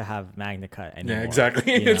special to have Magna Cut anymore. Yeah,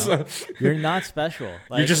 exactly. You know? You're not special.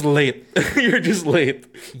 Like, you're just late. You're just late.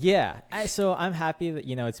 Yeah. So I'm happy that,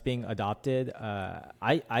 it's being adopted.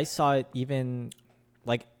 I saw it even,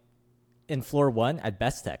 like, in floor one at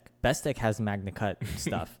Best Tech. Best Tech has Magna Cut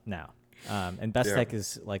stuff now. And Best Tech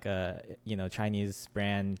is like a Chinese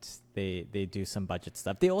brand. They do some budget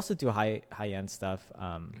stuff. They also do high end stuff.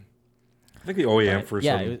 I think the OEM for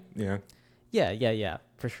some. Yeah,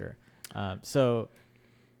 for sure. So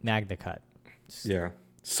Magna Cut. Yeah,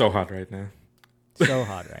 so hot right now. So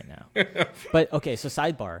hot right now. But okay, so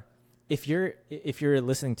sidebar. If you're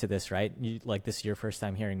listening to this, right, this is your first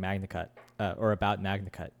time hearing Magna Cut or about Magna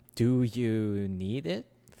Cut. Do you need it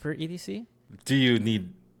for EDC? Do you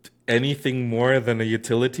need anything more than a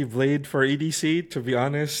utility blade for EDC? To be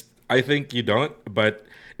honest, I think you don't. But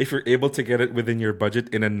if you're able to get it within your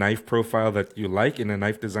budget in a knife profile that you like, in a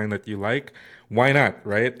knife design that you like, why not,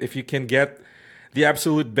 right? If you can get the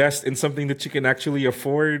absolute best in something that you can actually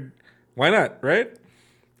afford, why not, right?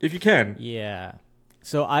 If you can. Yeah.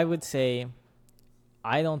 So I would say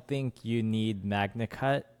I don't think you need Magna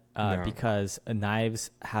Cut No. because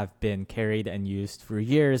knives have been carried and used for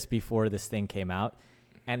years before this thing came out.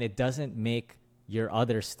 And it doesn't make your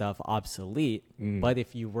other stuff obsolete. But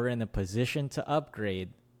if you were in a position to upgrade,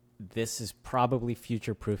 this is probably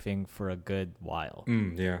future-proofing for a good while.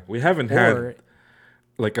 Yeah. We haven't had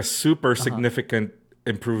like a super significant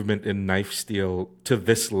improvement in knife steel to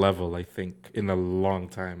this level, I think, in a long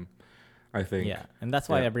time. I think. Yeah, and that's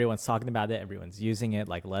why everyone's talking about it. Everyone's using it.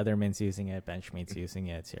 Like Leatherman's using it, Benchmade's using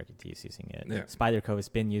it, CRKT's using it, Spyderco has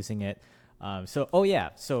been using it.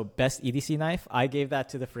 So best EDC knife, I gave that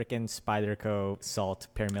to the freaking Spyderco Salt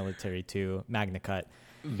Paramilitary 2 Magna Cut.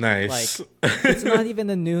 Nice. Like, it's not even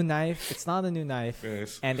a new knife. It's not a new knife.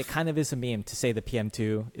 Yes. And it kind of is a meme to say the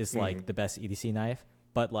PM2 is like the best EDC knife.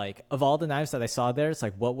 But like of all the knives that I saw there, it's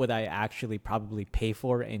like what would I actually probably pay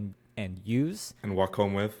for and use And walk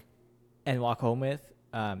home with. and walk home with.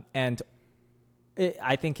 I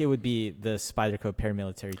think it would be the Spyderco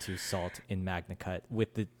Paramilitary 2 Salt in Magna Cut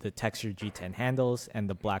with the textured G10 handles and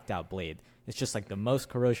the blacked out blade. It's just like the most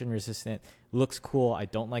corrosion resistant. Looks cool. I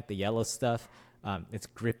don't like the yellow stuff. It's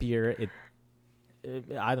grippier.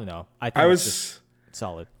 I don't know. I think it's just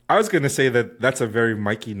solid. I was gonna say that's a very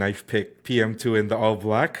Mikey knife pick. PM2 in the all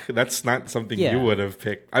black. That's not something you would have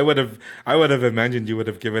picked. I would have imagined you would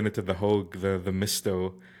have given it to the Hogue, the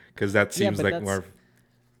Misto, because that seems like more.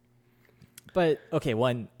 But okay,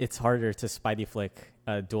 one, it's harder to Spidey flick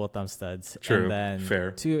dual thumb studs. True. And then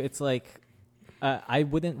fair. Two, it's like I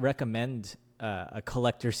wouldn't recommend a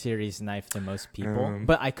collector series knife to most people,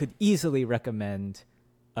 but I could easily recommend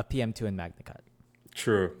a PM2 in Magna Cut.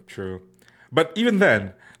 True. But even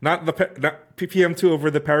then, not PM2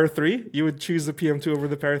 over the Para 3? You would choose the PM2 over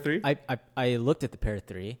the Para 3? I looked at the Para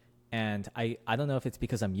 3, and I don't know if it's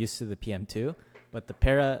because I'm used to the PM2, but the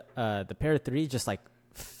Para 3 just like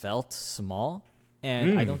felt small,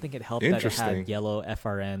 and I don't think it helped that it had yellow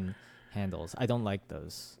FRN handles. I don't like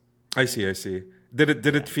those. I see. Did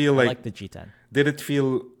it feel I like the G10? Did it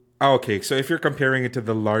feel... Oh, okay, so if you're comparing it to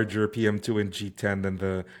the larger PM2 and G10, then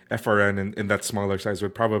the FRN in that smaller size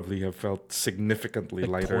would probably have felt significantly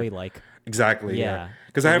lighter. Toy-like. Exactly, yeah.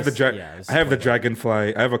 Because I have the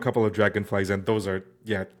Dragonfly. I have a couple of Dragonflies, and those are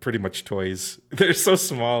pretty much toys. They're so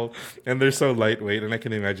small and they're so lightweight, and I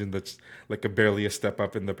can imagine that's like barely a step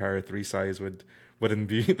up in the Para 3 size wouldn't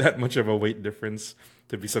be that much of a weight difference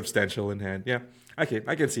to be substantial in hand. Yeah, okay,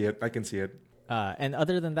 I can see it. And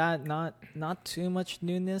other than that, not too much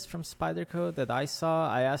newness from Spyderco that I saw.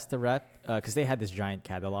 I asked the rep because they had this giant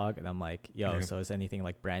catalog, and I'm like, "Yo, so is anything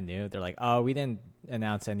like brand new?" They're like, "Oh, we didn't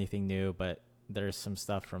announce anything new, but there's some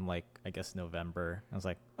stuff from like I guess November." I was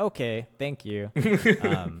like, "Okay, thank you."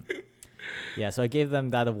 So I gave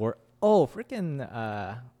them that award. Oh, freaking!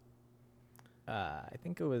 I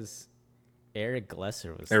think it was Eric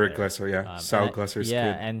Glesser was Eric there. Glesser, yeah, Sal Glesser's kid.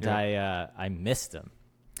 And I missed him.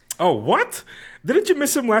 Oh, what? Didn't you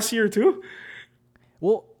miss him last year too?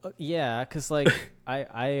 Well, yeah, because like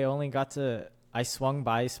I only got to I swung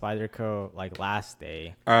by Spyderco like last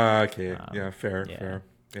day. Okay, fair.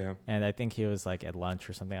 Yeah, and I think he was like at lunch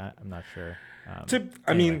or something. I'm not sure.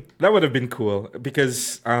 I mean, that would have been cool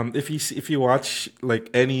because if you watch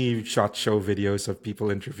like any SHOT Show videos of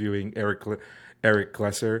people interviewing Eric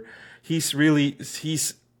Glesser, he's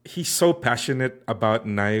so passionate about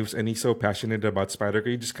knives and he's so passionate about Spyderco.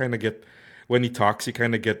 You just kind of get, when he talks,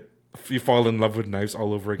 you fall in love with knives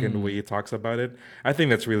all over again, the way he talks about it. I think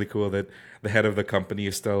that's really cool that the head of the company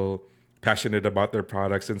is still passionate about their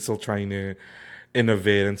products and still trying to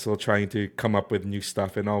innovate and still trying to come up with new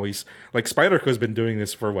stuff. And always, like, Spyderco has been doing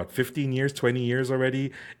this for 15 years, 20 years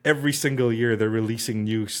already. Every single year they're releasing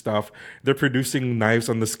new stuff. They're producing knives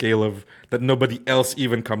on the scale of that nobody else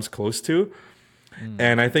even comes close to.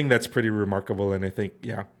 And I think that's pretty remarkable. And I think,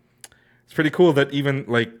 it's pretty cool that even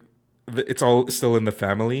like it's all still in the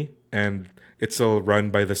family and it's still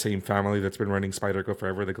run by the same family that's been running Spyderco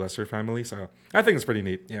forever, the Glesser family. So I think it's pretty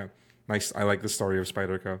neat. Yeah. Nice. I like the story of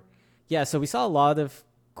Spyderco. Yeah. So we saw a lot of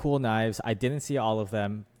cool knives. I didn't see all of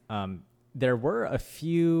them. There were a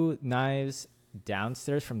few knives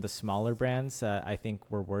downstairs from the smaller brands that I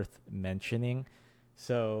think were worth mentioning.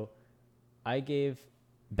 So I gave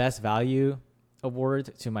best value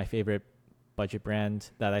award to my favorite budget brand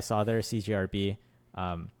that I saw there, CGRB.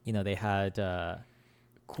 They had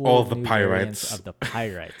cool all the new pyrites variants of the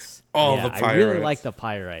pyrites. The pyrites. I really like the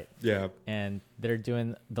pyrite. Yeah. And they're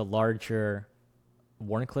doing the larger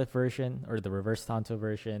Warncliffe version or the reverse Tonto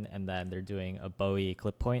version, and then they're doing a Bowie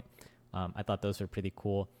clip point. I thought those were pretty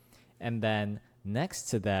cool. And then next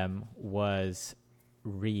to them was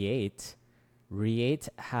Reate. Reate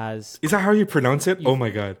has... Is that how you pronounce it? Oh my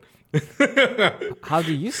God. How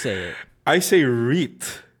do you say it? I say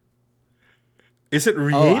Reate. Is it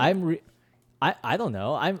Reate? I don't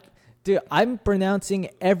know. I'm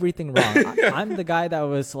pronouncing everything wrong. I'm the guy that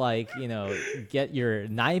was like, get your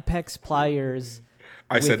Nipex pliers.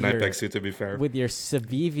 I said Nipex too, to be fair. With your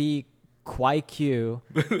Civivi Quai Q,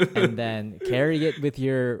 and then carry it with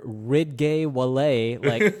your Ridgay Wale.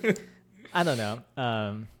 Like, I don't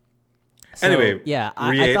know. So, anyway,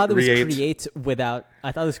 I thought it was create without.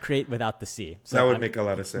 I thought it was create without the C. So that would make a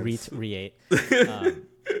lot of sense. Reate.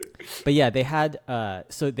 But yeah, they had.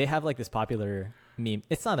 So they have like this popular meme.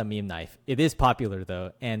 It's not a meme knife. It is popular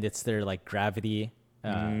though, and it's their like gravity.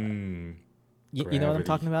 You know what I'm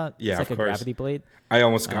talking about? Yeah, it's like of course. Gravity blade. I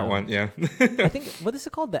almost got one. Yeah. I think what is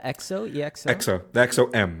it called? The EXO? EXO? EXO. The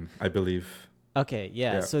EXO M, I believe. Okay,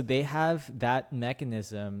 yeah. Yeah. So they have that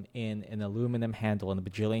mechanism in an aluminum handle in a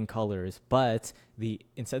bajillion colors, but the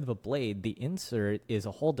instead of a blade, the insert is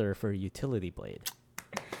a holder for a utility blade.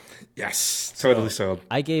 Yes, totally So sold.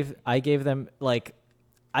 I gave them like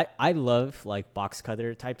I love like box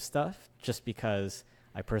cutter type stuff just because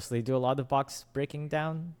I personally do a lot of box breaking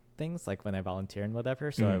down things like when I volunteer and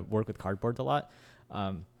whatever. So I Mm. work with cardboard a lot.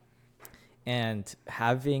 Um, and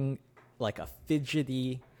having like a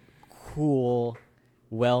fidgety, cool,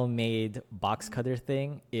 well-made box cutter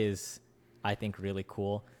thing is, I think, really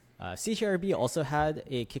cool. CTRB also had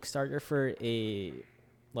a Kickstarter for a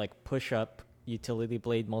like push-up utility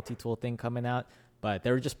blade multi-tool thing coming out, but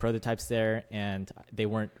there were just prototypes there, and they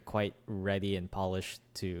weren't quite ready and polished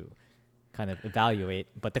to kind of evaluate.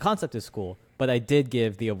 But the concept is cool. But I did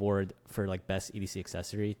give the award for like best EDC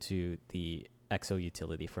accessory to the EXO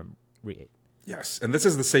utility from Re8. Yes, and this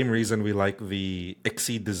is the same reason we like the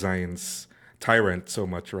Exceed Designs Tyrant so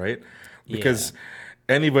much, right? Yeah. Because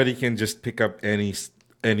anybody can just pick up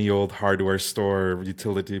any old hardware store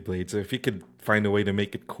utility blade. So if you could find a way to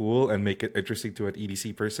make it cool and make it interesting to an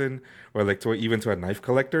EDC person, or like to even to a knife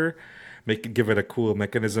collector, give it a cool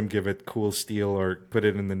mechanism, give it cool steel, or put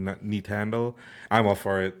it in the neat handle. I'm all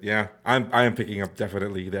for it. Yeah, I am picking up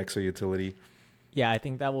definitely the EXO utility. Yeah, I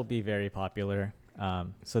think that will be very popular.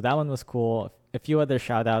 So that one was cool. A few other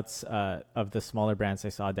shout outs of the smaller brands I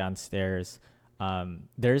saw downstairs.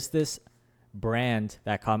 There's this brand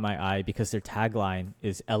that caught my eye because their tagline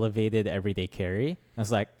is elevated everyday carry. I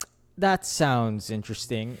was like, that sounds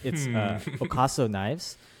interesting. It's Okaso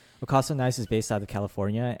Knives. Okaso Knives is based out of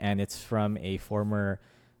California, and it's from a former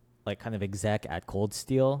like kind of exec at Cold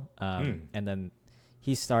Steel. And then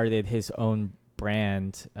he started his own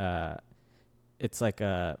brand. It's like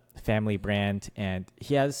a family brand, and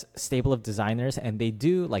he has a stable of designers, and they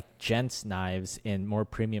do like gents knives in more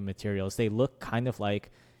premium materials. They look kind of like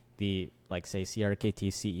the like say CRKT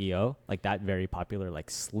CEO, like that very popular like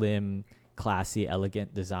slim, classy,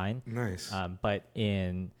 elegant design. Nice. But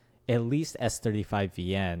in at least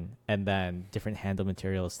S35VN, and then different handle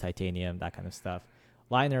materials, titanium, that kind of stuff,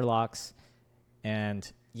 liner locks,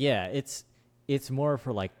 and yeah, it's more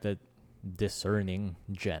for like the discerning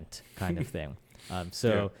gent kind of thing.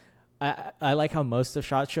 So I like how most of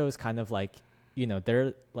SHOT Show is kind of like,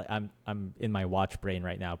 they're like I'm in my watch brain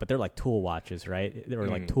right now, but they're like tool watches, right? They're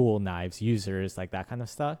like tool knives, users, like that kind of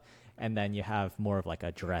stuff. And then you have more of like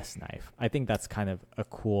a dress knife. I think that's kind of a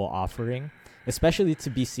cool offering, especially to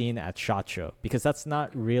be seen at SHOT Show, because that's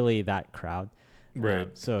not really that crowd. Right.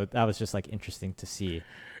 So that was just like interesting to see.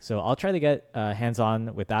 So I'll try to get hands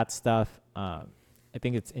on with that stuff. I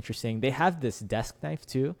think it's interesting. They have this desk knife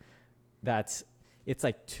too. It's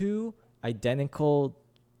like two identical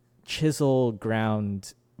chisel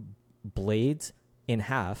ground blades in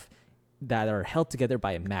half that are held together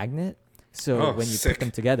by a magnet. So when you sick. put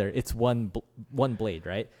them together, it's one blade,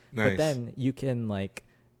 right? Nice. But then you can like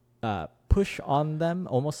push on them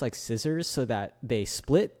almost like scissors so that they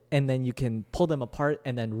split, and then you can pull them apart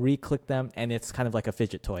and then re-click them, and it's kind of like a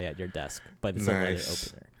fidget toy at your desk, but it's a leather Nice.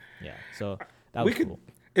 opener. Yeah, so that was cool.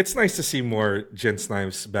 It's nice to see more gents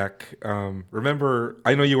knives back. Remember,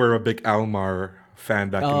 I know you were a big Almar fan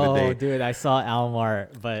back in the Oh, day. dude, I saw Almar,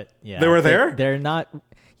 but yeah, They were there? They're not.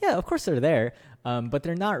 Yeah, of course they're there, but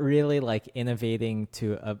they're not really like innovating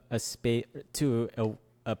to a space to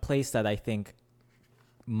a place that I think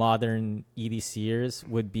modern EDCers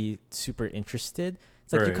would be super interested.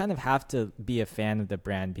 It's like you Right. kind of have to be a fan of the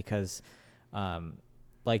brand because,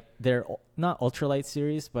 like they're not ultralight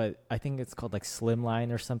series, but I think it's called like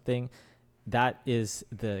Slimline or something. That is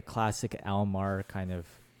the classic Almar kind of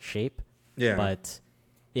shape, Yeah. but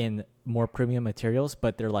in more premium materials.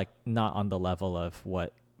 But they're like not on the level of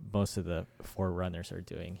what most of the forerunners are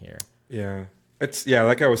doing here. Yeah.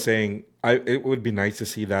 Like I was saying, it would be nice to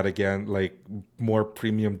see that again, like more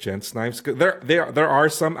premium gents knives. 'Cause there are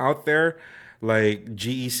some out there, like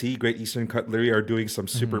GEC, Great Eastern Cutlery, are doing some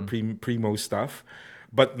super primo stuff,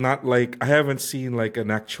 but not like I haven't seen like an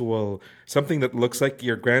actual something that looks like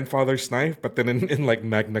your grandfather's knife, but then in like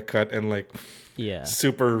Magna Cut and like Yeah.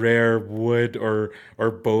 super rare wood or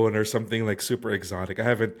bone or something like super exotic. I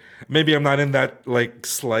haven't. Maybe I'm not in that like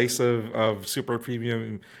slice of super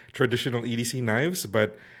premium traditional EDC knives,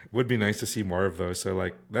 but would be nice to see more of those. So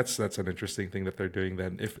like that's an interesting thing that they're doing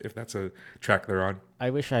then if that's a track they're on. I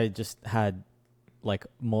wish I just had like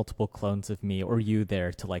multiple clones of me or you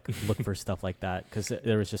there to like look for stuff like that, because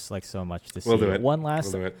there was just like so much to see. We'll do it. One We'll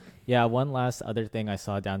do it. one last other thing I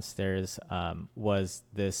saw downstairs was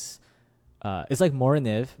this. It's like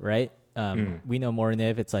Moriniv, right? We know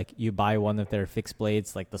Moriniv. It's like you buy one of their fixed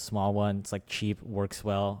blades, like the small one. It's like cheap, works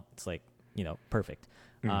well. It's like perfect.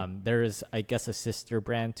 There's, I guess, a sister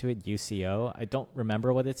brand to it, UCO. I don't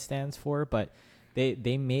remember what it stands for, but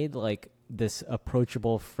they made like this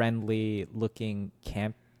approachable, friendly looking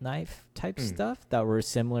camp knife type stuff that were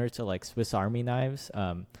similar to like Swiss Army knives.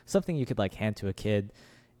 Something you could like hand to a kid,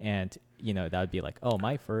 and that would be like, oh,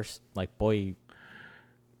 my first like Boy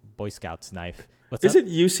Scouts knife. Is it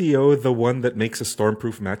UCO the one that makes a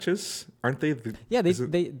stormproof matches? Aren't they? Yeah,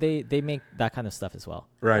 they make that kind of stuff as well.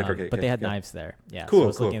 Right. Okay. But they had knives there. Yeah. Cool. So I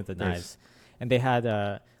was looking at the knives, and they had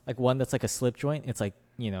like one that's like a slip joint. It's like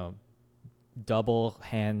double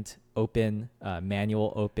hand open,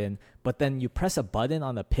 manual open, but then you press a button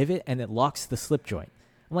on the pivot and it locks the slip joint.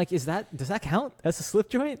 I'm like, does that count as a slip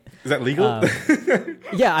joint? Is that legal?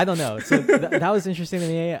 Yeah, I don't know. So that was interesting to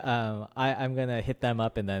me. I'm going to hit them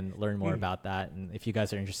up and then learn more about that. And if you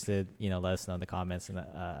guys are interested, let us know in the comments. And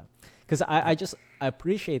because I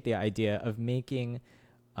appreciate the idea of making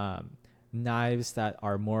knives that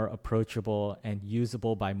are more approachable and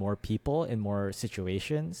usable by more people in more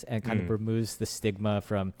situations, and kind of removes the stigma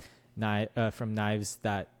from knives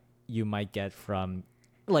that you might get from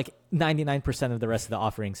like 99% of the rest of the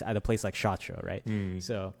offerings at a place like SHOT Show, right?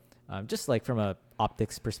 So just like from a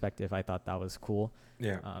optics perspective, I thought that was cool.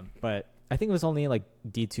 Yeah. But I think it was only like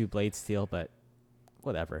D2 blade steel, but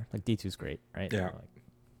whatever. Like D2 is great, right? Yeah.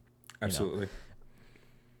 Absolutely.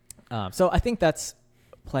 So I think that's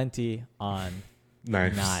plenty on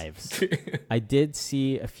knives. I did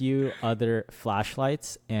see a few other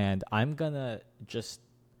flashlights, and I'm gonna just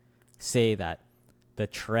say that the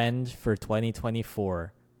trend for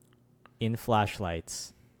 2024 in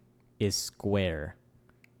flashlights is square.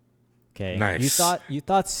 Okay. Nice. You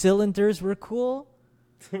thought cylinders were cool?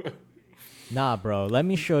 Nah, bro. Let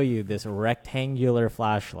me show you this rectangular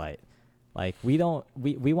flashlight. Like we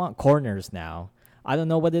want corners now. I don't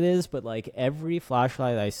know what it is, but like every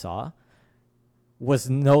flashlight I saw was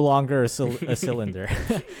no longer a cylinder.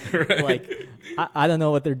 Right. Like I don't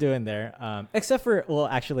know what they're doing there. Except for, well,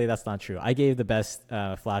 actually that's not true. I gave the best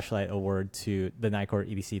flashlight award to the Nikkor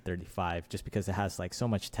EDC35 just because it has like so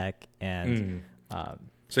much tech and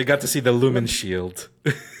so you got to see the lumen shield.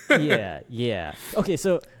 yeah. Okay,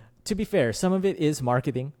 so to be fair, some of it is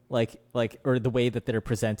marketing, like or the way that they're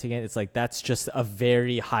presenting it. It's like that's just a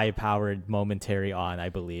very high-powered momentary on, I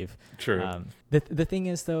believe. True. The thing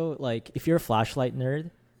is though, like if you're a flashlight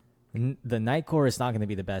nerd, the Nikkor is not going to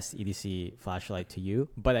be the best EDC flashlight to you.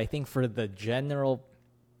 But I think for the general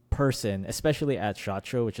person, especially at SHOT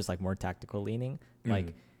Show, which is like more tactical leaning,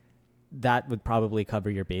 like that would probably cover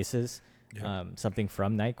your bases. Yeah. Something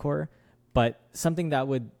from Nikkor, but something that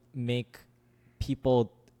would make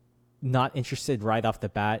people not interested right off the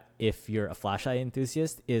bat if you're a flashlight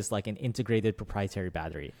enthusiast is like an integrated proprietary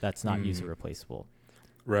battery that's not user replaceable.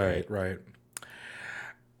 Right.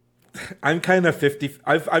 I'm kind of 50.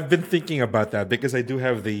 I've been thinking about that because I do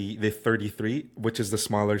have the 33, which is the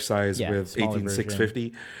smaller size with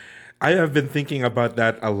 18650. I have been thinking about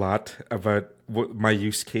that a lot, about my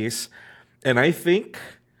use case, and I think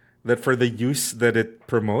that for the use that it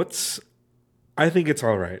promotes, I think it's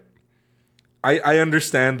all right. I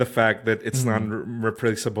understand the fact that it's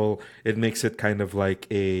non-replaceable. It makes it kind of like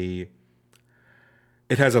it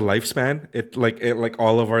has a lifespan. It like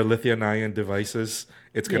all of our lithium-ion devices,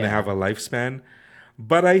 it's going to have a lifespan.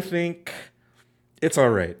 But I think it's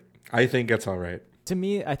all right. To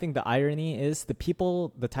me, I think the irony is the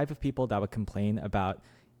type of people that would complain about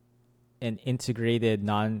an integrated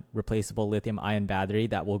non-replaceable lithium-ion battery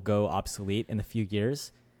that will go obsolete in a few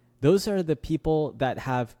years. Those are the people that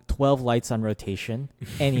have 12 lights on rotation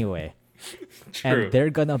anyway. True. And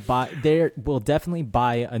they will definitely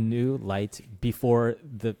buy a new light before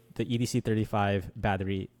the EDC35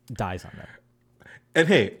 battery dies on them. And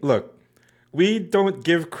hey, look, we don't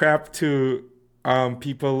give crap to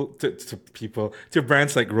people to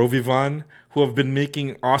brands like Rovivon, who have been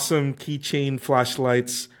making awesome keychain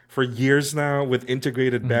flashlights for years now with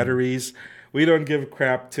integrated batteries. We don't give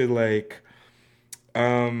crap to like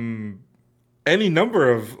any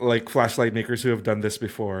number of like flashlight makers who have done this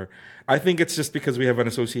before. I think it's just because we have an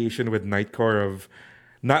association with Nikkor of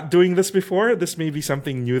not doing this before. This may be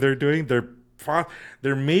something new they're doing.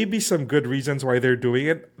 There may be some good reasons why they're doing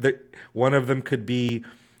it. One of them could be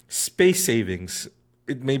space savings.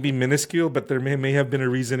 It may be minuscule, but there may have been a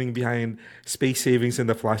reasoning behind space savings in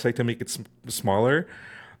the flashlight to make it smaller.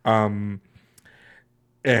 And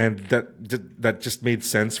that just made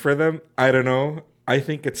sense for them. I don't know. I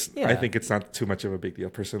think it's not too much of a big deal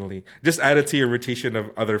personally. Just add it to your rotation of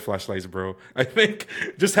other flashlights, bro. I think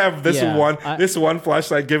just have this one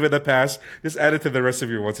flashlight, give it a pass. Just add it to the rest of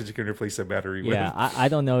your ones that you can replace the battery with. Yeah, I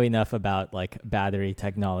don't know enough about like battery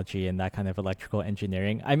technology and that kind of electrical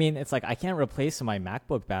engineering. I mean, it's like I can't replace my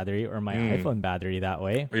MacBook battery or my iPhone battery that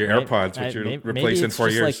way. Or your AirPods, which you replace in 4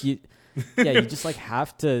 years. Like you just like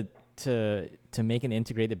have to make an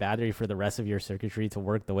integrated battery for the rest of your circuitry to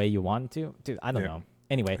work the way you want it to. Dude, I don't know.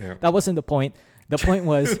 Anyway, that wasn't the point. The point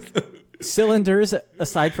was cylinders,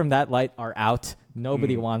 aside from that light, are out.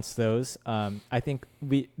 Nobody wants those. I think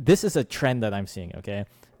this is a trend that I'm seeing, okay?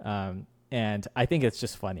 And I think it's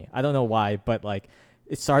just funny. I don't know why, but like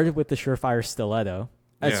it started with the Surefire Stiletto,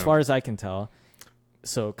 as far as I can tell.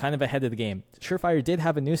 So kind of ahead of the game. Surefire did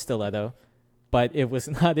have a new stiletto, but it was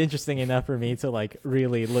not interesting enough for me to like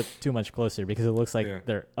really look too much closer because it looks like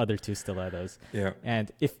there are other two stilettos. Yeah.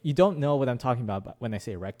 And if you don't know what I'm talking about when I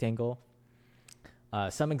say rectangle,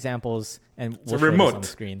 some examples, and we'll show this on the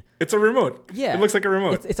screen. It's a remote. Yeah. It looks like a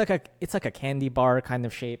remote. It's like a candy bar kind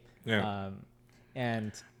of shape. Yeah.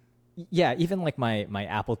 And yeah, even like my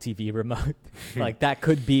Apple TV remote, like that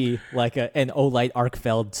could be like an Olight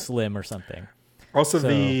Arkfeld Slim or something. Also,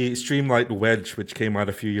 the Streamlight Wedge, which came out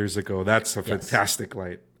a few years ago, that's a fantastic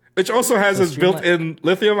light. Which also has its built-in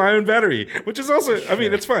lithium-ion battery, which is also, I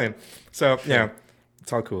mean, it's fine. So, yeah,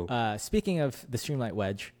 it's all cool. Speaking of the Streamlight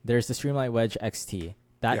Wedge, there's the Streamlight Wedge XT.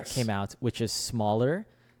 That came out, which is smaller,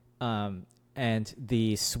 and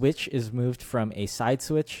the switch is moved from a side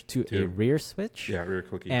switch to a rear switch. Yeah, rear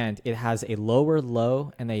clicky. And it has a lower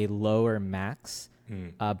low and a lower max.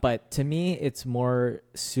 But to me, it's more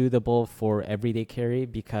suitable for everyday carry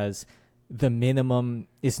because the minimum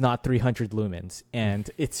is not 300 lumens and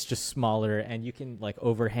it's just smaller and you can like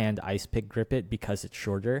overhand ice pick grip it because it's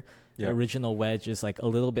shorter. The original Wedge is like a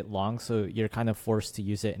little bit long, so you're kind of forced to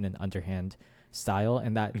use it in an underhand style,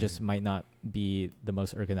 and that just might not be the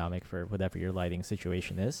most ergonomic for whatever your lighting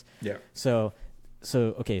situation is. Yeah. So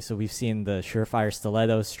we've seen the Surefire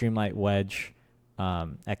Stiletto, Streamlight Wedge,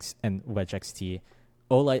 X and Wedge XT.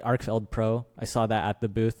 Olight Arkfeld Pro, I saw that at the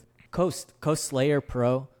booth. Coast Slayer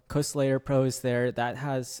Pro is there. That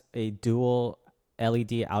has a dual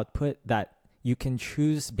LED output that you can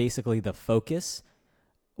choose basically the focus.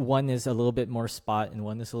 One is a little bit more spot and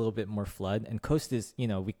one is a little bit more flood. And Coast is,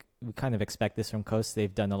 we kind of expect this from Coast.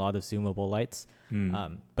 They've done a lot of zoomable lights,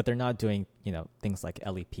 but they're not doing, things like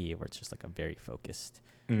LEP where it's just like a very focused,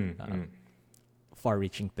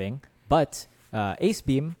 far-reaching thing. But Ace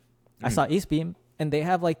Beam, I saw Ace Beam. And they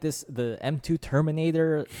have like the M2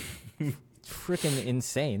 Terminator, freaking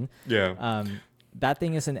insane. Yeah. That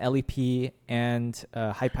thing is an LEP and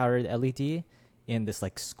high-powered LED in this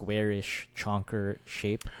like squarish chonker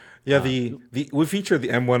shape. Yeah, we featured the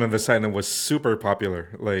M1 on the site and it was super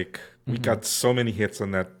popular. Like we got so many hits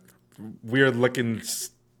on that weird looking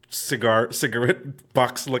cigarette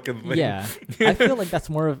box looking thing. Yeah, I feel like that's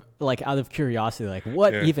more of like out of curiosity, like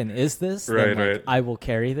what even is this? Right, then, like, I will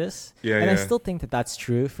carry this. Yeah, and I still think that that's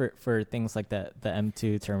true for things like the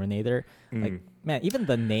M2 Terminator. Like, man, even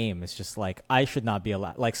the name is just like I should not be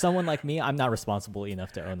allowed. Like someone like me, I'm not responsible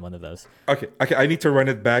enough to own one of those. Okay, I need to run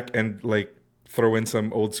it back and like throw in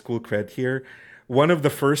some old school cred here. One of the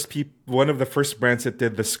first brands that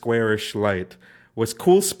did the squarish light was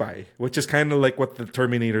Cool Spy, which is kind of like what the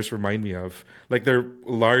Terminators remind me of. Like they're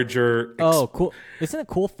larger. Cool. Isn't it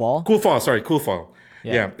Cool Fall? Cool Fall.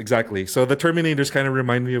 Yeah, exactly. So the Terminators kind of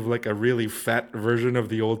remind me of like a really fat version of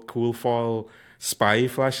the old Cool Fall Spy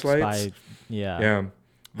flashlights. Yeah.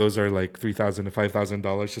 Those are like $3,000 to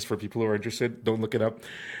 $5,000 just for people who are interested. Don't look it up.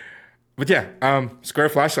 But yeah, square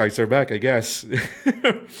flashlights are back, I guess.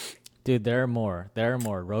 Dude, there are more.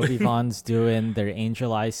 Rovi Von's doing their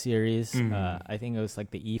Angel Eye series. I think it was like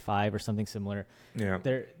the E5 or something similar. Yeah.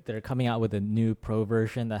 They're coming out with a new Pro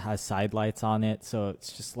version that has side lights on it. So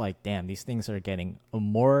it's just like, damn, these things are getting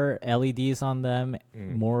more LEDs on them,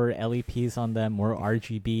 more LEPs on them, more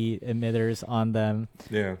RGB emitters on them.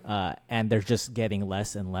 Yeah. And they're just getting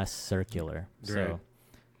less and less circular. Right. So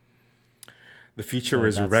the future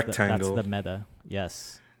is rectangle. That's the meta.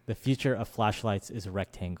 Yes. The future of flashlights is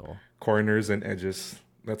rectangle. Corners and edges.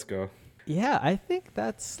 Let's go. Yeah, I think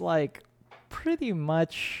that's like pretty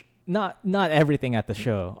much not everything at the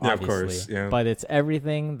show, obviously. Yeah, of course. Yeah. But it's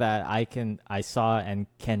everything that I saw and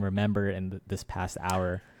can remember in this past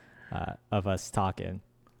hour of us talking.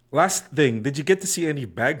 Last thing, did you get to see any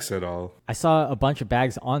bags at all? I saw a bunch of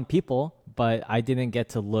bags on people, but I didn't get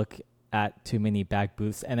to look at too many bag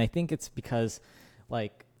booths, and I think it's because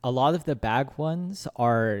like a lot of the bag ones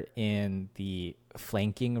are in the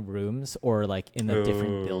flanking rooms or like in a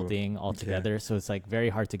different building altogether. So it's like very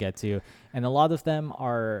hard to get to. And a lot of them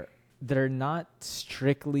they're not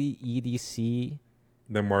strictly EDC.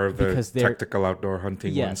 They're more of the tactical outdoor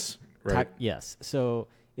hunting ones. Right. Yes. So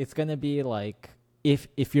it's going to be like,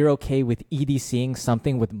 if you're okay with EDCing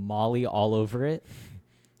something with Molly all over it,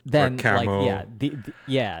 then like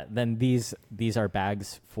then these are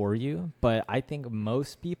bags for you. But I think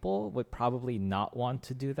most people would probably not want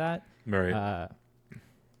to do that, right?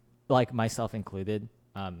 Like myself included.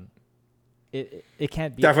 It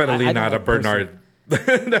can't be definitely not a Bernard.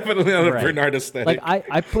 Definitely not a Bernard aesthetic. Like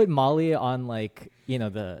I put Molly on like, you know,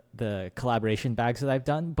 the collaboration bags that I've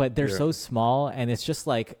done, but they're so small and it's just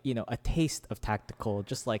like, you know, a taste of tactical,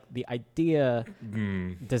 just like the idea,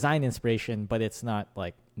 design inspiration, but it's not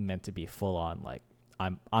like meant to be full on like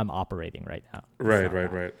I'm operating right now.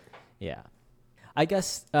 Right. Yeah. I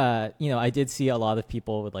guess you know, I did see a lot of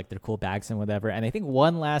people with like their cool bags and whatever. And I think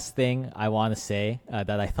one last thing I want to say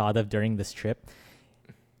that I thought of during this trip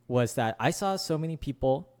was that I saw so many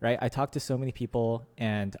people, right? I talked to so many people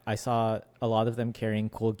and I saw a lot of them carrying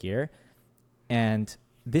cool gear. And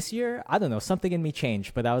this year, I don't know, something in me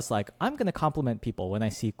changed, but I was like, I'm going to compliment people when I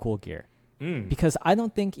see cool gear. Because I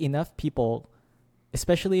don't think enough people,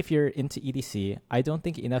 especially if you're into EDC, I don't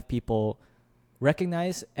think enough people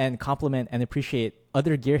recognize and compliment and appreciate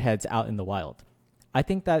other gearheads out in the wild. I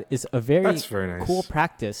think that is a very nice. Cool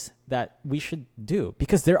practice that we should do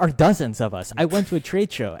because there are dozens of us. I went to a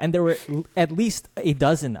trade show and there were at least a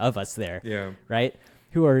dozen of us there, right,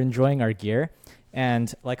 who are enjoying our gear.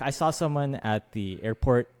 And like I saw someone at the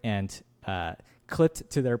airport and clipped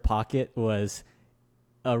to their pocket was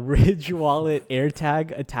a Ridge Wallet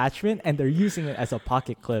AirTag attachment, and they're using it as a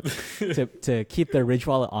pocket clip to keep their Ridge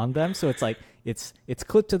Wallet on them. So it's like it's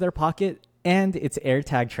clipped to their pocket and it's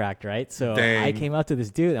AirTag tracked, right? So Dang. I came up to this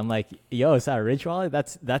dude. I'm like, "Yo, is that a Ridge Wallet?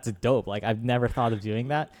 That's dope. Like I've never thought of doing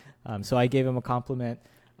that." So I gave him a compliment.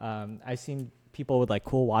 I've seen people with like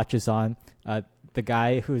cool watches on. The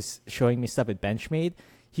guy who's showing me stuff at Benchmade,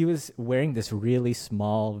 he was wearing this really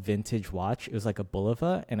small vintage watch. It was like a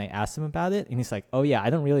Bulova, and I asked him about it, and he's like, "Oh yeah, I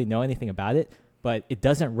don't really know anything about it, but it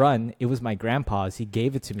doesn't run. It was my grandpa's. He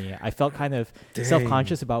gave it to me." I felt kind of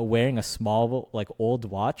self-conscious about wearing a small, like old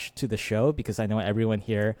watch to the show because I know everyone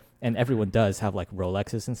here, and everyone does have like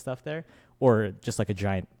Rolexes and stuff there, or just like a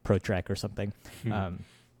giant Pro Trek or something,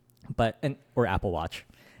 or Apple Watch.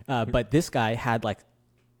 But this guy had like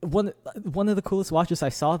one of the coolest watches I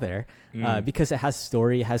saw there because it has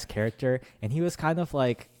story, has character, and he was kind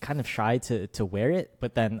of shy to wear it.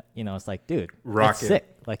 But then, you know, it's like, dude, that's sick.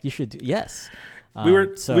 Like you should do. Yes. We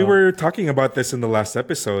were talking about this in the last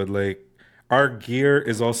episode. Like our gear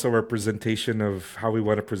is also a representation of how we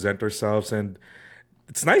want to present ourselves, and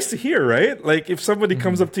it's nice to hear, right? Like if somebody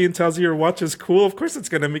comes up to you and tells you your watch is cool, of course it's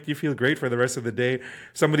gonna make you feel great for the rest of the day.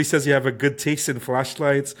 Somebody says you have a good taste in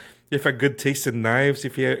flashlights, you have a good taste in knives,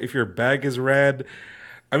 if your bag is red.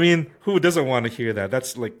 I mean, who doesn't want to hear that?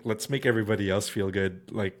 That's like, let's make everybody else feel good.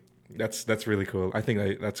 Like that's really cool. I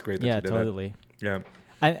think that's great that you did totally. That.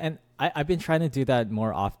 And I've been trying to do that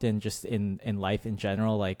more often just in life in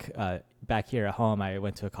general. Like back here at home, I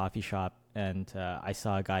went to a coffee shop and I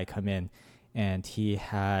saw a guy come in and he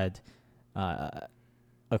had a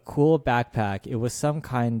cool backpack. It was some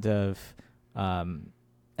kind of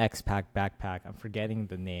X-Pack backpack. I'm forgetting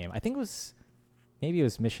the name. I think maybe it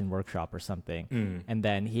was Mission Workshop or something. And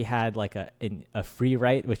then he had like a free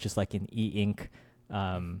write, which is like an e-ink.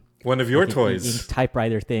 One of your toys. E-ink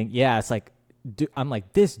typewriter thing. Yeah, it's like, I'm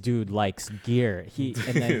like, this dude likes gear. And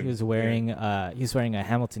then he was wearing a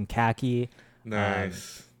Hamilton khaki.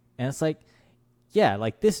 Nice. And it's like, yeah,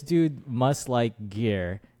 like this dude must like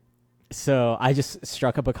gear. So I just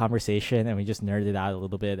struck up a conversation and we just nerded out a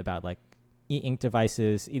little bit about like e-ink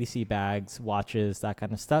devices, EDC bags, watches, that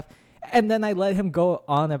kind of stuff. And then I let him go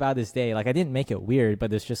on about his day. Like I didn't make it weird,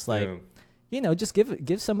 but it's just like, you know, just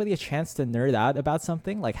give somebody a chance to nerd out about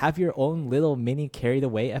something. Like have your own little mini carried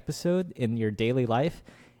away episode in your daily life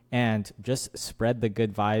and just spread the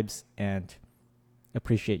good vibes and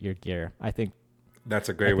appreciate your gear. I think that's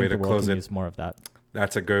a great way to close it. Use more of that.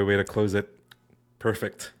 That's a great way to close it.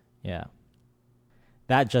 Perfect. Yeah.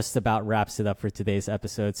 That just about wraps it up for today's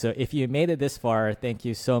episode. So if you made it this far, thank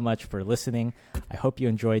you so much for listening. I hope you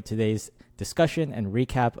enjoyed today's discussion and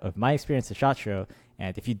recap of my experience at SHOT Show.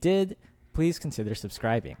 And if you did, please consider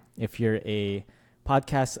subscribing. If you're a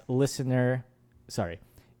podcast listener,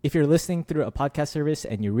 if you're listening through a podcast service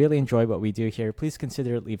and you really enjoy what we do here, please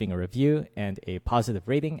consider leaving a review and a positive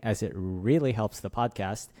rating as it really helps the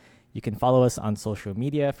podcast. You can follow us on social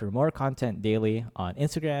media for more content daily on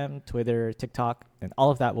Instagram, Twitter, TikTok, and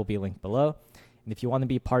all of that will be linked below. And if you want to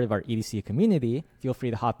be part of our EDC community, feel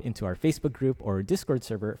free to hop into our Facebook group or Discord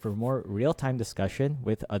server for more real-time discussion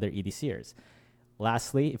with other EDCers.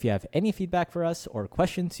 Lastly, if you have any feedback for us or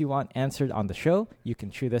questions you want answered on the show, you can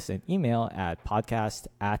shoot us an email at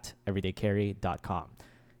podcast@everydaycarry.com.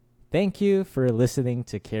 Thank you for listening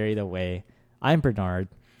to Carried Away. I'm Bernard.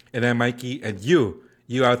 And I'm Mikey. And you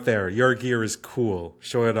out there, your gear is cool.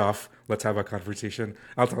 Show it off. Let's have a conversation.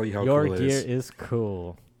 I'll tell you how cool it is. Your gear is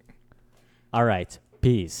cool. All right.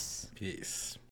 Peace. Peace.